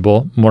then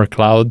enable more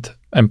cloud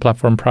and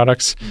platform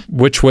products.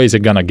 Which way is it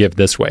gonna give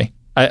this way?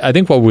 I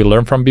think what we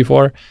learned from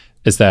before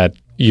is that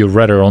you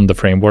rather own the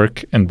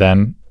framework and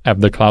then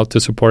have the cloud to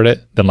support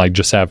it than like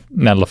just have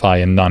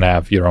Netlify and not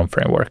have your own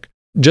framework.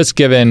 Just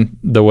given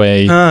the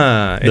way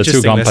the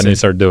two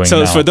companies are doing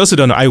so now. For those who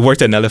don't know, I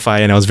worked at Netlify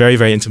and I was very,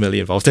 very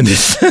intimately involved in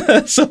this.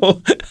 so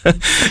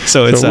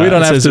it's we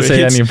don't have to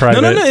say any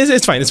private. No,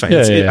 it's fine. It's fine.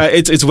 Yeah.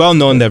 It's well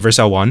known that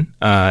Vercel won,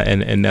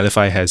 and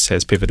Netlify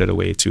has pivoted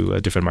away to a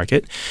different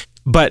market.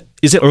 But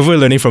is it over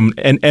learning from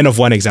an N of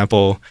one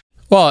example?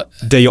 Well,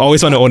 that you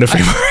always want to own a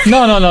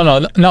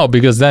framework. No,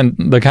 because then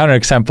the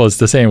counterexample is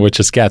the same, which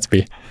is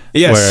Gatsby.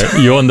 Yes.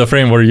 Where you own the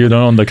framework, you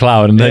don't own the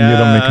cloud, and then you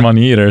don't make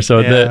money either.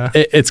 So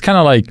it's kind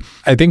of like,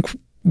 I think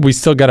we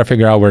still got to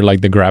figure out where like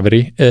the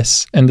gravity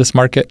is in this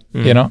market.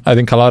 I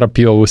think a lot of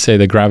people will say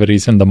the gravity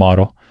is in the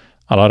model.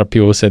 A lot of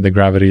people will say the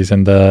gravity is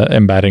in the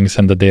embeddings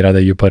and the data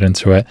that you put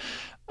into it.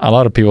 A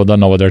lot of people don't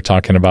know what they're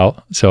talking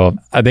about. So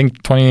I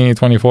think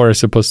 2024 is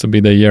supposed to be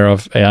the year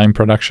of AI in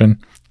production.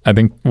 I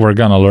think we're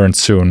gonna learn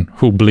soon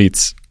who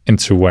bleeds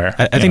into where.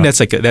 I think that's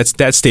like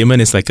that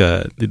statement is like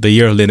the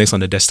year of Linux on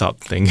the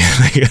desktop thing.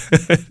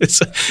 It's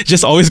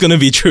just always gonna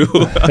be true.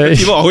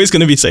 People are always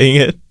gonna be saying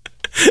it.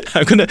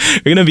 We're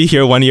gonna be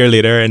here 1 year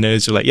later, and then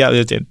it's just like,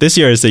 this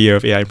year is the year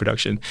of AI in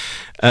production,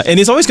 and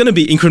it's always gonna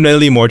be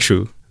incrementally more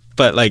true.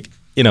 But like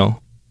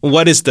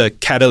what is the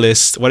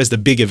catalyst? What is the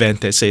big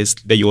event that says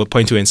that you will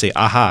point to and say,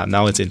 aha,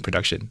 now it's in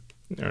production?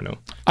 I don't know.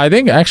 I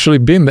think actually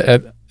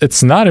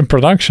it's not in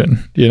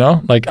production,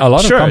 like a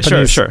lot of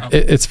companies. Sure.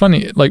 It's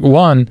funny. Like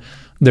one,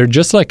 they're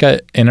just like an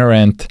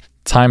inherent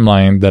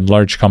timeline that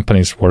large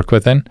companies work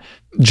within.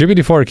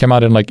 GPT-4 came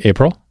out in like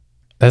April.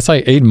 That's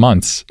like 8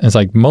 months. It's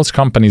like most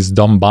companies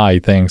don't buy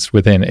things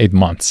within 8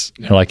 months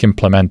and like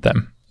implement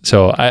them.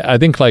 So I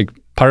think like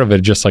part of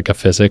it just like a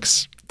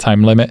physics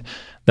time limit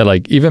that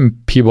like even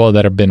people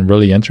that have been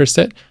really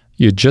interested,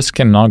 you just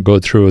cannot go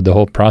through the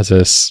whole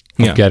process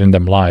of getting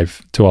them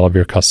live to all of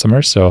your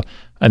customers. So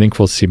I think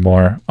we'll see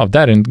more of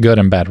that in good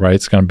and bad, right?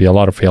 It's going to be a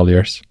lot of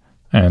failures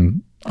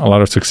and a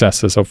lot of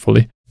successes,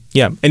 hopefully.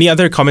 Yeah. Any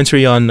other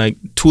commentary on like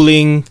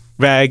tooling,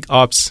 RAG,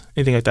 ops,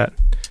 anything like that?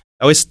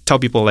 I always tell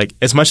people like,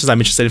 as much as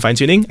I'm interested in fine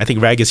tuning, I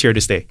think RAG is here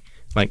to stay.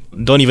 Like,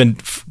 don't even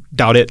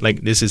doubt it.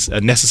 Like, this is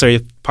a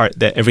necessary part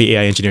that every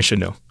AI engineer should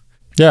know.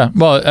 Yeah,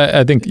 well,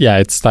 I think,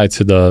 it's tied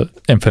to the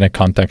infinite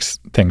context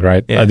thing,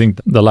 right? Yeah. I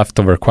think the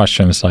leftover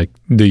question is like,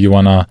 do you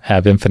want to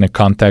have infinite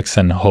context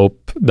and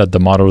hope that the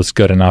model is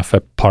good enough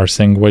at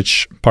parsing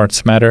which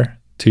parts matter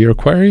to your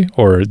query?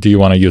 Or do you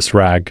want to use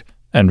RAG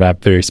and have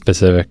very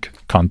specific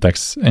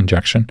context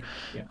injection?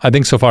 Yeah. I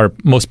think so far,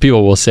 most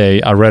people will say,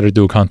 I'd rather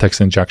do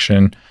context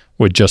injection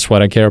with just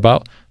what I care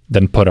about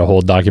than put a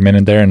whole document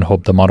in there and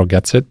hope the model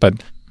gets it.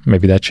 But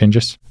maybe that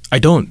changes. I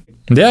don't.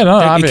 Yeah, no,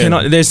 it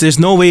cannot. There's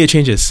no way it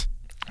changes.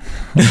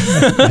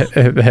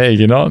 Hey,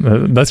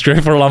 that's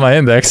great for Llama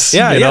Index.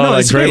 Yeah,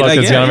 like Greylock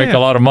is going to make a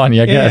lot of money,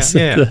 I guess.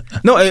 Yeah.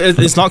 No,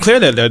 it's not clear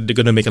that they're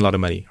going to make a lot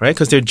of money, right?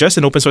 Because they're just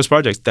an open source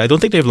project. I don't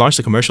think they've launched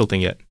a commercial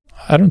thing yet.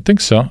 I don't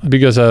think so,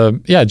 because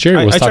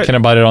Jerry was talking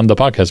about it on the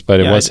podcast, but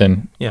it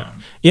wasn't.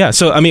 Yeah.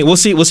 So I mean, we'll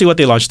see what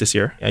they launch this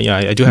year. Yeah,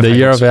 I do have the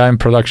year of AI in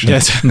production.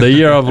 Yes, the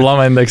year of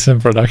Llama Index in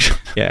production.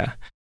 Yeah.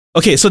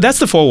 Okay, so that's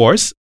the 4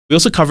 wars. We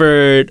also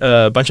covered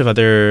a bunch of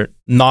other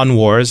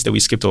non-wars that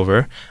we skipped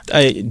over.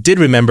 I did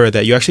remember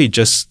that you actually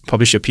just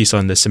published a piece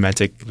on the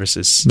semantic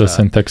versus the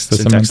syntax.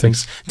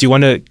 Things. Do you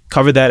want to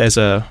cover that as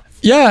a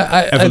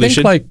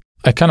evolution? I think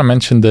I kind of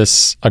mentioned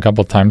this a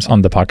couple of times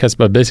on the podcast,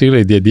 but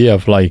basically the idea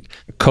of like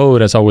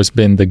code has always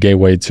been the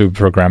gateway to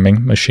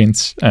programming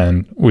machines.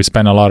 And we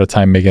spend a lot of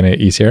time making it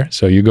easier.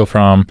 So you go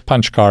from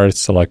punch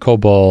cards to like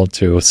COBOL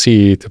to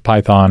C to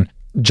Python,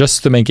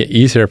 just to make it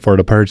easier for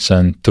the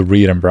person to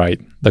read and write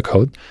the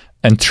code.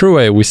 And through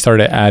it, we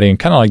started adding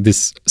kind of like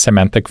this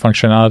semantic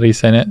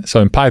functionalities in it.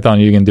 So in Python,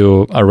 you can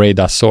do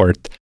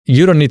array.sort.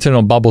 You don't need to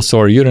know bubble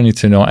sort. You don't need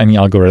to know any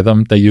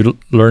algorithm that you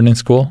learn in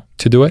school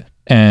to do it.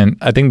 And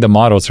I think the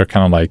models are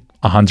kind of like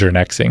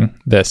 100xing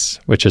this,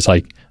 which is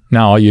like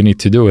now all you need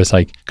to do is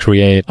like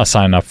create a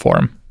sign up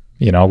form,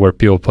 you know, where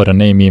people put a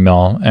name,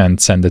 email, and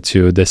send it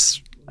to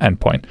this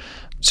endpoint.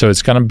 So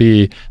it's going to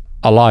be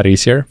a lot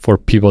easier for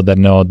people that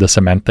know the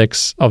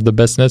semantics of the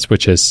business,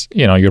 which is,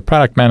 you know, your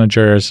product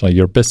managers, like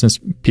your business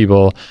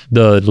people,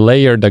 the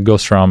layer that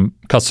goes from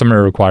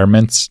customer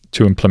requirements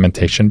to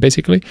implementation,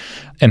 basically,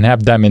 and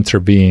have them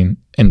intervene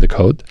in the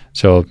code.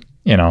 So,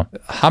 you know,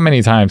 how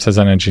many times as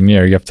an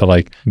engineer you have to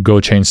like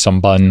go change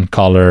some button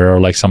color or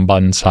like some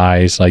button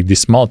size, like these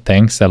small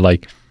things that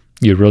like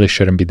you really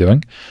shouldn't be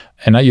doing.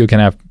 And now you can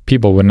have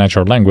people with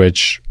natural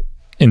language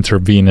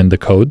intervene in the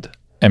code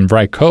and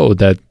write code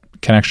that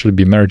can actually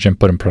be merged and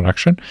put in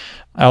production.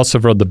 I also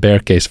wrote the bear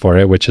case for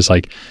it, which is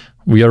like,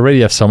 we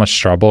already have so much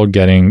trouble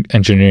getting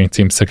engineering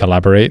teams to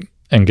collaborate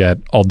and get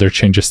all their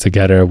changes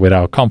together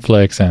without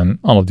conflicts and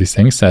all of these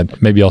things,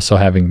 that maybe also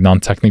having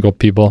non-technical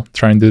people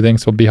try and do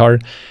things will be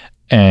hard.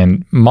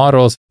 And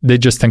models, they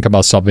just think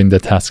about solving the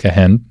task at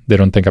hand. They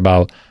don't think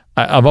about,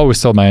 I've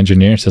always told my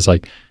engineers, it's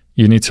like,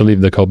 you need to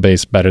leave the code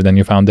base better than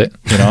you found it.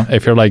 You know,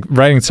 if you're like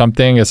writing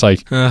something, it's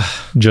like,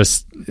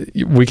 just,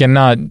 we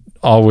cannot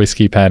always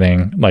keep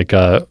adding like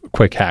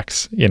quick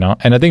hacks, you know?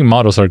 And I think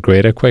models are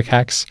great at quick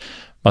hacks,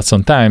 but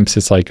sometimes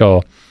it's like,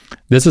 oh,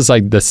 this is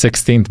like the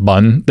 16th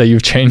button that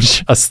you've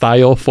changed a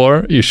style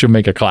for. You should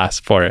make a class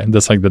for it.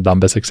 That's like the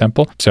dumbest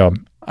example. So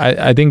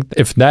I think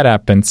if that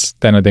happens,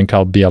 then I think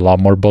I'll be a lot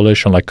more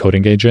bullish on like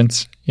coding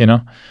agents, you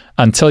know,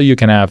 until you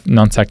can have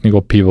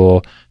non-technical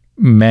people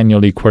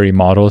manually query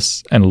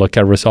models and look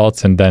at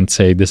results and then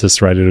say this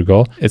is ready to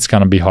go. It's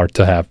going to be hard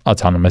to have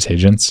autonomous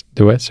agents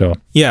do it. So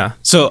yeah.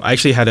 So I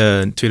actually had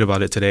a tweet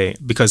about it today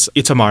because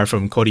Itamar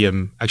from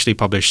Codium actually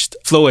published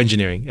Flow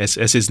Engineering as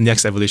his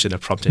next evolution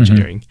of prompt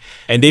engineering.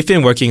 And they've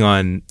been working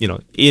on, you know,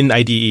 in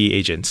IDE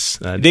agents.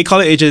 They call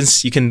it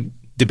agents. You can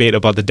debate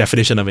about the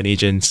definition of an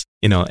agent,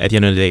 you know, at the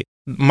end of the day.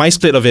 My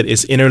split of it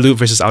is inner loop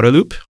versus outer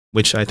loop,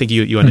 which I think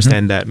you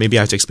understand that. Maybe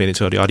I have to explain it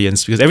to the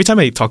audience because every time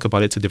I talk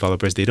about it to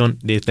developers,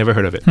 they've never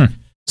heard of it.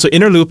 So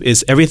inner loop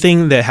is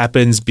everything that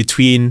happens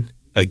between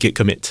a Git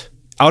commit.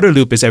 Outer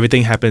loop is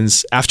everything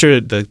happens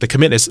after the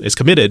commit is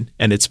committed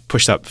and it's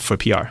pushed up for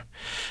PR.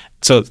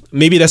 So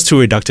maybe that's too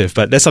reductive,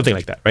 but that's something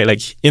like that, right?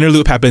 Like inner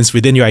loop happens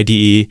within your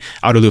IDE,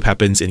 outer loop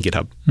happens in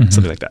GitHub,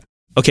 something like that.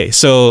 Okay,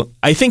 so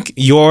I think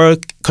your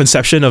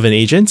conception of an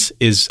agent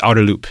is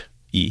outer loop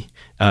E.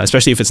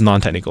 Especially if it's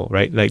non-technical,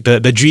 right? Like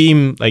the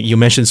dream, like you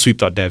mentioned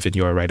sweep.dev in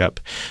your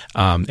write-up.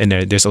 And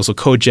there's also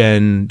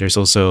CodeGen. There's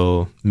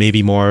also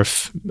maybe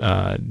Morph.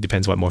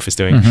 Depends what Morph is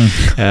doing.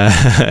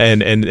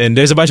 And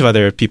there's a bunch of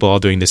other people all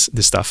doing this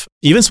stuff.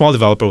 Even small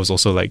developer was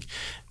also like,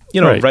 you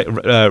know,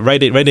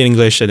 write it in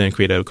English and then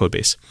create a code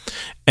base.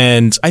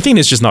 And I think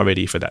it's just not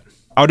ready for that.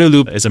 Outer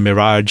loop is a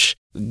mirage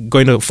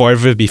going to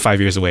forever be 5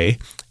 years away.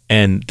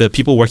 And the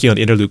people working on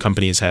inner loop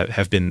companies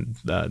have been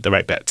the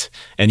right bet.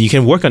 And you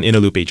can work on inner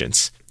loop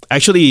agents.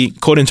 Actually,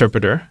 Code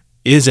Interpreter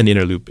is an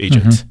inner loop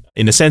agent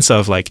in the sense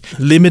of like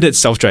limited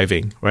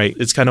self-driving, right?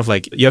 It's kind of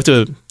like you have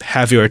to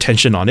have your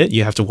attention on it.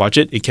 You have to watch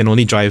it. It can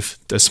only drive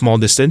a small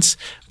distance,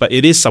 but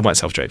it is somewhat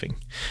self-driving.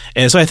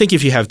 And so I think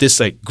if you have this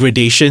like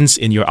gradations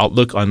in your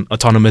outlook on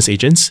autonomous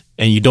agents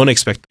and you don't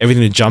expect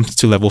everything to jump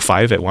to level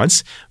 5 at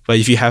once, but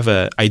if you have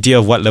an idea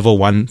of what level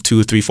 1,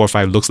 2, 3, 4,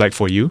 5 looks like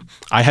for you,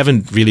 I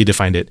haven't really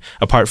defined it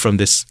apart from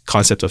this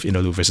concept of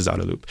inner loop versus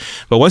outer loop.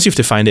 But once you've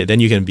defined it,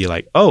 then you can be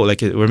like, oh,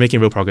 like we're making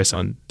real progress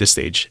on this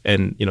stage.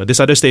 And you know, this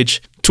other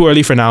stage, too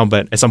early for now,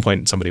 but at some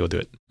point somebody will do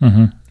it.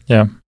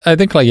 Yeah. I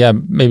think like, yeah,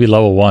 maybe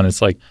level 1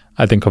 is like,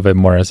 I think of it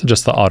more as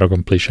just the auto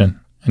completion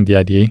in the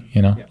IDE,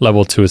 you know.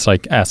 Level 2 is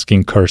like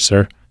asking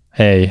Cursor,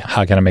 hey,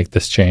 how can I make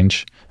this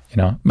change? You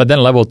know, but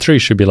then level 3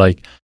 should be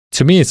like,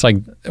 to me, it's like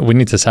we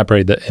need to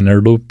separate the inner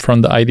loop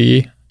from the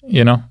IDE,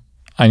 you know.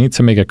 I need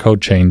to make a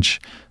code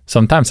change.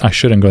 Sometimes I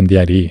shouldn't go in the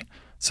IDE.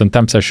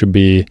 Sometimes I should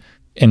be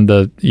in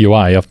the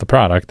UI of the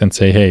product and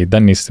say, hey, that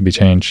needs to be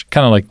changed.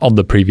 Kind of like all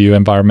the preview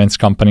environments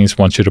companies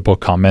want you to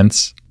put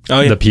comments.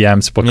 The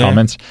PMs put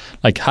comments.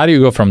 Like, how do you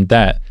go from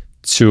that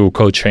to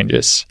code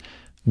changes?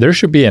 There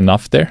should be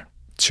enough there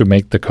to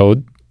make the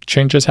code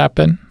changes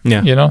happen,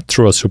 you know,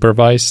 through a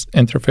supervised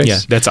interface. Yeah,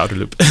 that's outer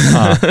loop.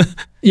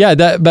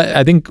 But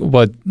I think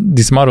what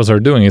these models are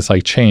doing is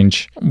like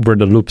change where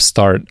the loops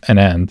start and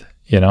end,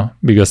 you know,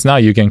 because now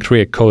you can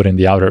create code in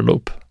the outer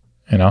loop,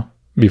 you know,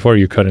 before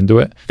you couldn't do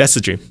it. That's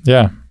the dream.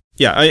 Yeah.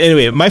 Yeah.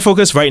 Anyway, my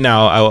focus right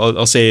now,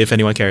 I'll say if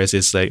anyone cares,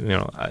 is like, you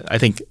know, I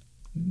think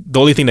the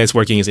only thing that's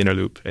working is inner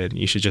loop, and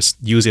you should just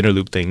use inner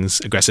loop things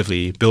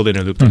aggressively, build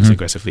inner loop things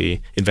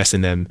aggressively, invest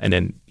in them, and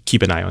then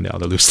keep an eye on the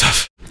outer loop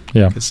stuff.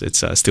 Yeah. Because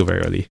it's still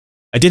very early.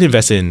 I did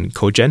invest in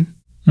CodeGen,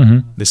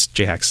 this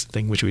JHAX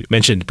thing, which we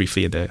mentioned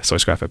briefly in the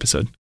Sourcegraph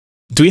episode.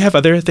 Do we have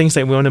other things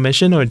that we want to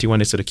mention, or do you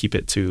want to sort of keep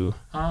it to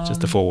just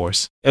the 4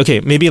 wars?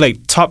 Okay, maybe like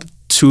top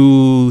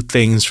 2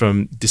 things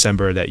from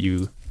December that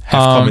you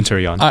have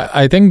commentary on.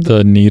 I think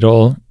the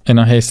needle in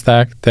a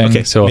haystack thing.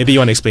 Okay, so maybe you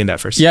want to explain that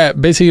first. Yeah,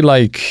 basically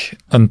like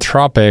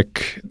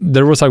Anthropic,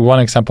 there was like one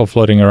example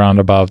floating around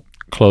about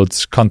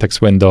Claude's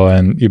context window,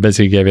 and you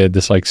basically gave it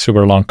this like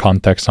super long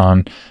context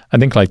on, I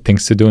think like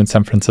things to do in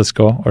San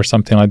Francisco or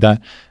something like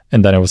that.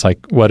 And then it was like,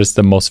 what is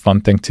the most fun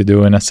thing to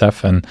do in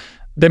SF? And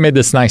they made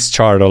this nice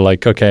chart of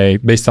like, okay,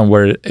 based on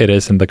where it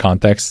is in the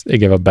context, it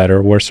gave a better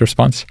or worse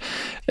response.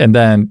 And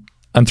then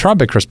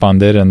Anthropic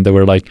responded and they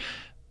were like,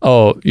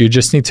 oh, you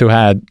just need to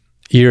add,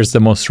 here's the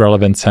most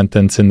relevant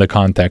sentence in the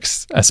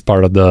context as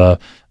part of the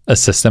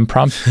assistant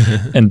prompt.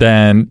 And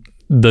then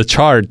the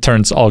chart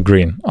turns all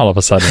green all of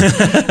a sudden.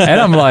 And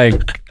I'm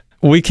like,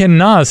 we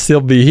cannot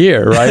still be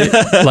here, right?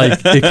 Like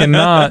it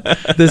cannot,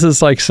 this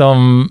is like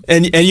some...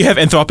 And you have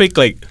Anthropic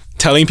like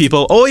telling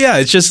people, oh yeah,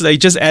 it's just like,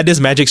 just add this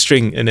magic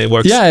string and it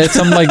works. Yeah, it's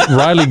some like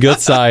Riley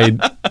Goodside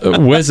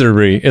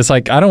wizardry. It's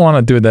like, I don't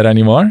want to do that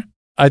anymore.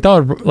 I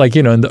thought like,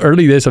 you know, in the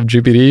early days of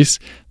GPTs,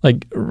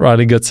 like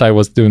Riley Goodside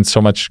was doing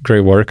so much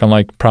great work on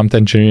like prompt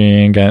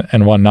engineering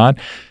and whatnot.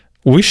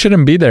 We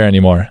shouldn't be there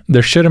anymore.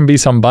 There shouldn't be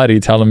somebody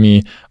telling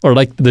me, or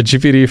like the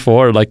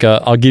GPT-4, like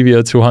I'll give you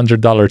a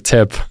 $200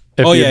 tip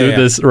if you do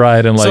this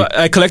right. And like, so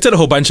I collected a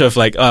whole bunch of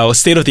like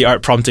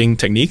state-of-the-art prompting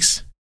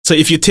techniques. So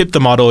if you tip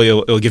the model,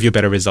 it'll give you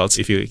better results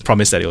if you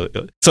promise that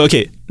it'll. So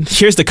okay,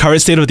 here's the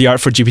current state of the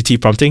art for GPT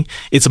prompting.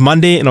 It's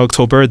Monday in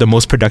October, the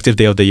most productive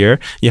day of the year.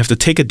 You have to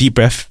take a deep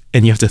breath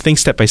and you have to think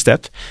step by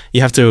step.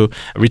 You have to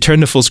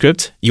return the full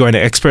script. You are an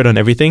expert on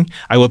everything.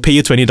 I will pay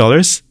you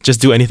 $20. Just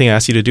do anything I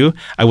ask you to do.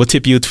 I will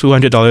tip you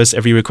 $200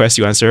 every request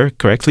you answer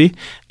correctly.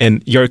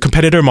 And your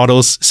competitor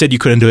models said you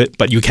couldn't do it,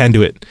 but you can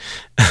do it.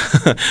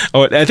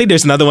 Or I think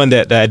there's another one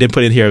that I didn't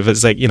put in here. But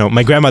it's like, you know,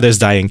 my grandmother's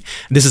dying.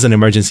 This is an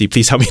emergency.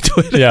 Please help me do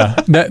it. Yeah,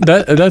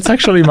 that's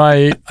actually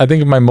I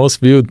think my most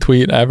viewed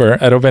tweet ever.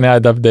 At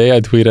OpenAI Dev Day,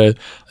 I tweeted,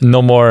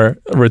 no more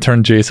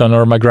return JSON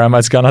or my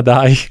grandma's gonna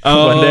die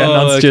when they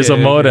announced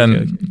JSON mode.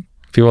 And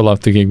people love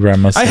to get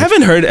grandmas. I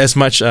haven't heard as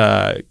much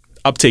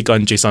uptake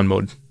on JSON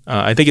mode.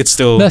 I think it's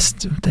still... That's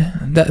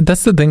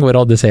the thing with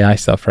all this AI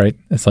stuff, right?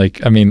 It's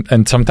like, I mean,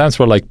 and sometimes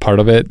we're like part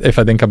of it. If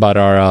I think about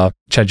our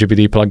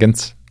ChatGPT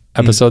plugins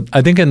episode,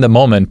 I think in the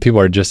moment, people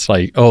are just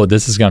like, oh,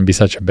 this is going to be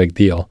such a big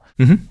deal.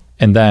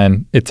 And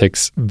then it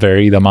takes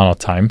varied amount of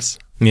times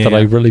to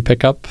like really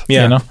pick up,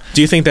 you know?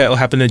 Do you think that will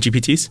happen in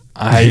GPTs?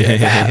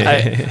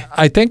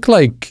 I think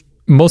like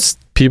most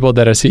people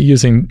that I see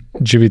using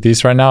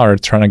GPTs right now are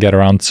trying to get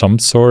around some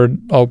sort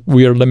of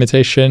weird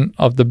limitation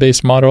of the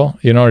base model,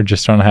 you know, or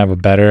just trying to have a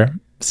better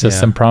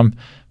system prompt.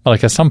 But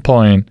like at some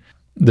point,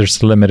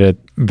 there's limited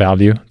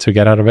value to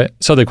get out of it.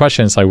 So the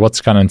question is like,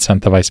 what's going to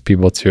incentivize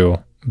people to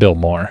build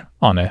more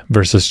on it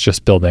versus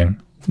just building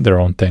their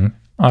own thing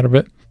out of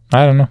it?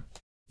 I don't know.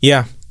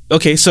 Yeah.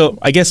 Okay, so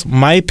I guess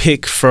my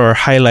pick for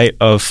highlight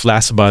of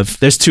last month,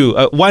 there's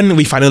 2. One,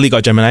 we finally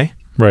got Gemini.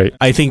 Right.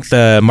 I think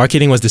the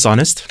marketing was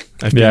dishonest.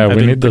 We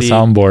need the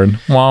soundboard.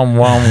 Wow,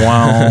 wow,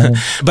 wow.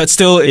 But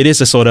still, it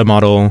is a SOTA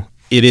model.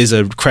 It is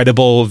a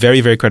credible,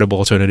 very, very credible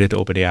alternative to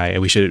OpenAI,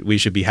 and we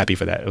should be happy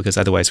for that, because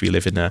otherwise we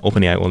live in an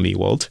OpenAI only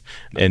world.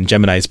 And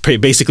Gemini is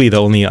basically the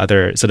only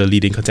other sort of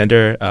leading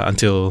contender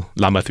until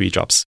Llama 3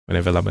 drops,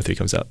 whenever Llama 3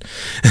 comes out.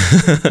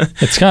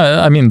 It's kind of,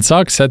 I mean,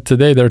 Zog said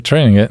today they're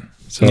training it.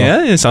 So.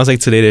 Yeah, it sounds like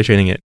today they're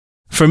training it.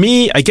 For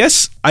me, I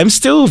guess I'm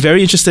still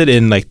very interested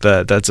in like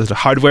the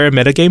hardware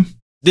metagame.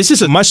 This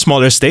is a much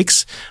smaller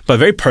stakes, but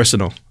very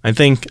personal. I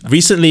think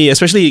recently,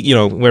 especially, you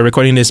know, we're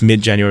recording this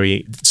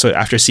mid-January, so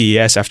after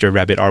CES, after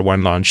Rabbit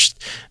R1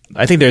 launched,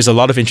 I think there's a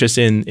lot of interest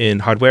in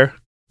hardware.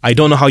 I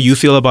don't know how you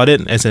feel about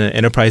it as an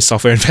enterprise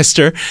software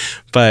investor,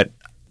 but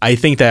I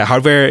think that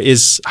hardware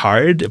is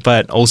hard,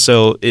 but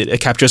also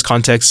it captures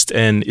context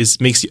and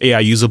makes AI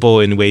usable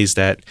in ways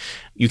that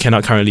you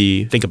cannot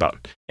currently think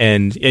about.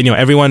 And you know,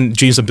 everyone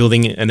dreams of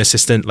building an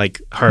assistant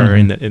like Her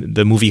in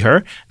the movie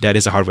Her. That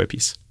is a hardware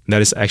piece.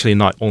 That is actually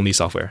not only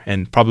software.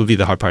 And probably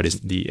the hard part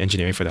is the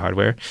engineering for the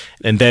hardware.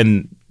 And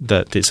then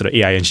the sort of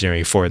AI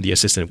engineering for the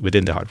assistant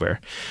within the hardware.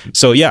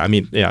 So yeah, I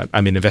mean,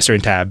 I'm an investor in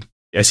Tab.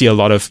 I see a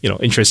lot of, you know,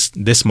 interest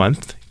this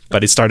month.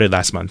 But it started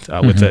last month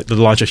with the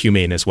launch of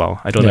Humane as well.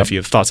 I don't know if you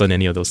have thoughts on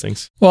any of those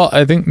things. Well,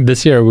 I think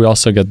this year we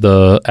also get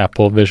the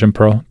Apple Vision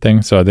Pro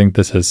thing. So I think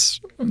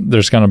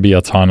there's going to be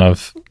a ton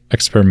of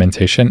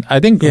experimentation. I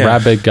think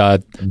Rabbit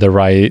got the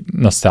right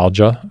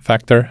nostalgia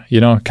factor.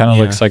 You know, kind of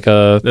looks like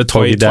the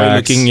toy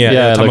looking,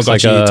 it looks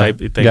like a type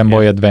thing, Game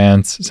Boy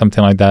Advance,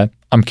 something like that.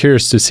 I'm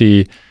curious to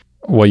see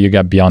what you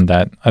get beyond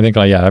that. I think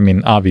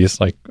obvious,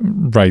 like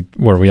right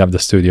where we have the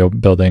studio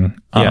building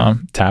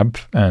Tab.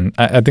 And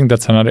I think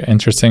that's another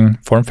interesting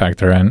form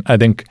factor. And I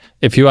think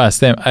if you ask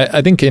them,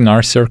 I think in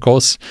our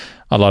circles,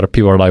 a lot of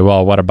people are like,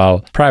 well, what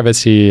about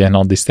privacy and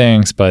all these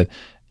things? But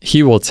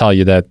he will tell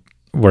you that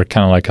we're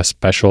kind of like a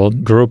special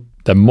group,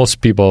 that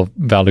most people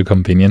value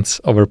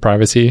convenience over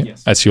privacy,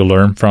 as you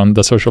learn from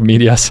the social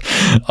medias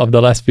of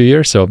the last few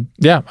years. So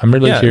yeah, I'm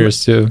really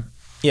curious to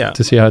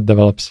see how it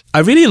develops. I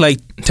really like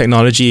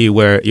technology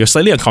where you're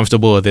slightly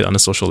uncomfortable with it on a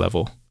social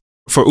level.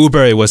 For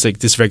Uber, it was like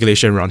this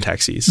regulation around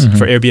taxis.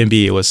 For Airbnb,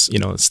 it was,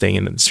 staying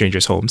in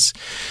strangers' homes.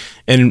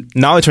 And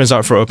now it turns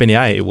out for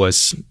OpenAI, it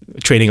was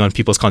training on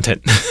people's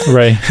content.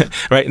 Right.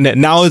 Right.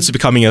 Now it's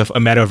becoming a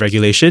matter of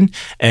regulation,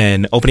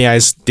 and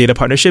OpenAI's data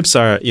partnerships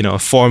are, a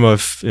form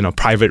of,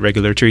 private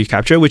regulatory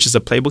capture, which is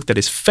a playbook that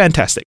is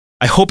fantastic.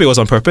 I hope it was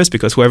on purpose,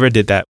 because whoever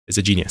did that is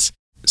a genius.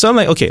 So I'm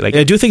like, okay,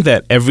 I do think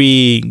that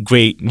every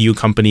great new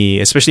company,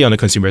 especially on the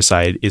consumer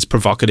side, is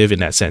provocative in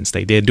that sense.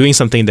 Like they're doing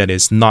something that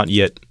is not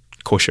yet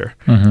kosher.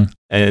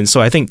 And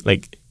so I think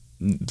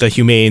the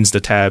Humanes, the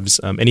Tabs,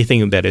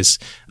 anything that is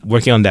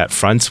working on that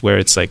front where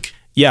it's like,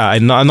 yeah,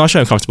 I'm not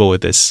sure I'm comfortable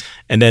with this.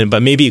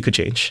 But maybe it could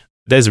change.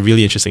 That is a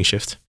really interesting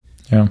shift.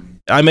 Yeah.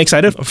 I'm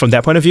excited from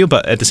that point of view,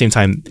 but at the same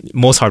time,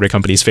 most hardware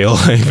companies fail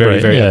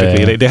very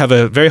epically. Yeah. They have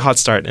a very hot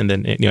start, and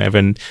then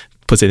everyone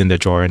puts it in their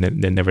drawer and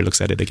then never looks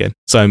at it again.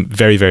 So I'm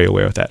very, very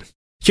aware of that.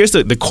 Here's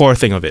the core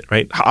thing of it,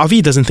 right?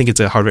 Avi doesn't think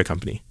it's a hardware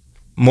company.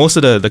 Most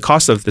of the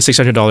cost of the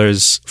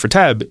 $600 for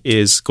Tab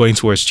is going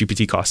towards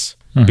GPT costs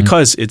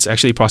because it's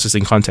actually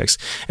processing context.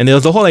 And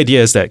the whole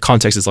idea is that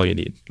context is all you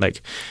need.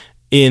 Like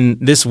in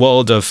this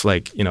world of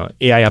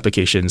AI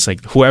applications,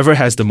 like whoever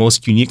has the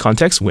most unique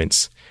context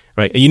wins.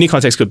 Right? A unique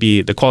context could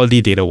be the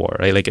quality data war,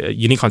 right? Like a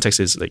unique context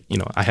is like,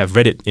 I have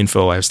Reddit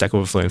info, I have Stack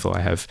Overflow info,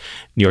 I have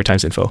New York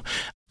Times info.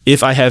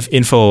 If I have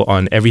info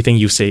on everything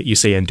you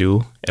say and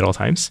do at all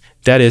times,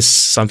 that is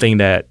something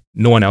that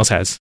no one else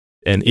has.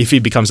 And if it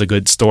becomes a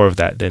good store of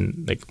that,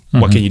 then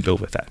what can you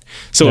build with that?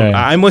 So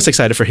I'm most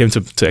excited for him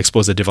to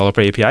expose the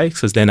developer API,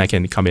 because then I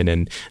can come in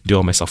and do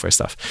all my software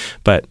stuff.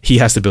 But he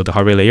has to build the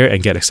hardware layer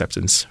and get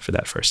acceptance for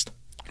that first.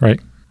 Right.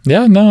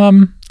 Yeah, no,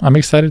 I'm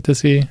excited to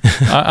see.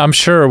 I'm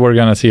sure we're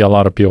going to see a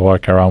lot of people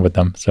walk around with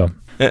them. So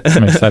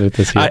I'm excited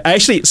to see. I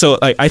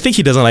think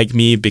he doesn't like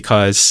me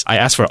because I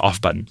asked for an off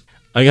button.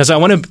 Because I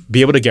want to be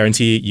able to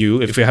guarantee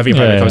you, if we're having a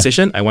private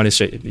conversation, I want to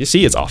say, you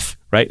see, it's off,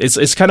 right?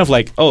 It's kind of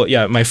like, oh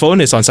yeah, my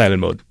phone is on silent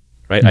mode,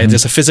 right?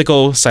 There's a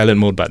physical silent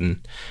mode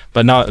button,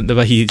 but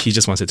he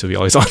just wants it to be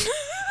always on.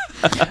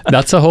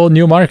 That's a whole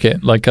new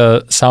market, like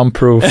a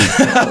soundproof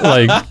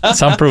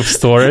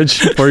storage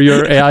for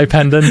your AI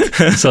pendant,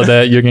 so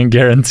that you can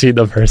guarantee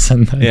the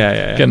person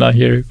cannot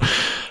hear you.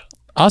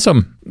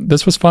 Awesome.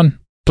 This was fun.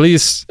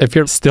 Please, if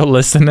you're still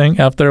listening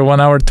after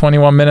 1 hour,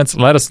 21 minutes,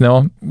 let us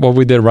know what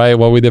we did right,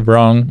 what we did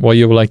wrong, what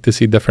you would like to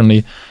see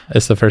differently.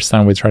 It's the first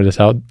time we try this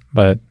out,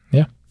 but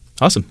yeah.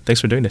 Awesome.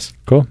 Thanks for doing this.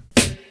 Cool.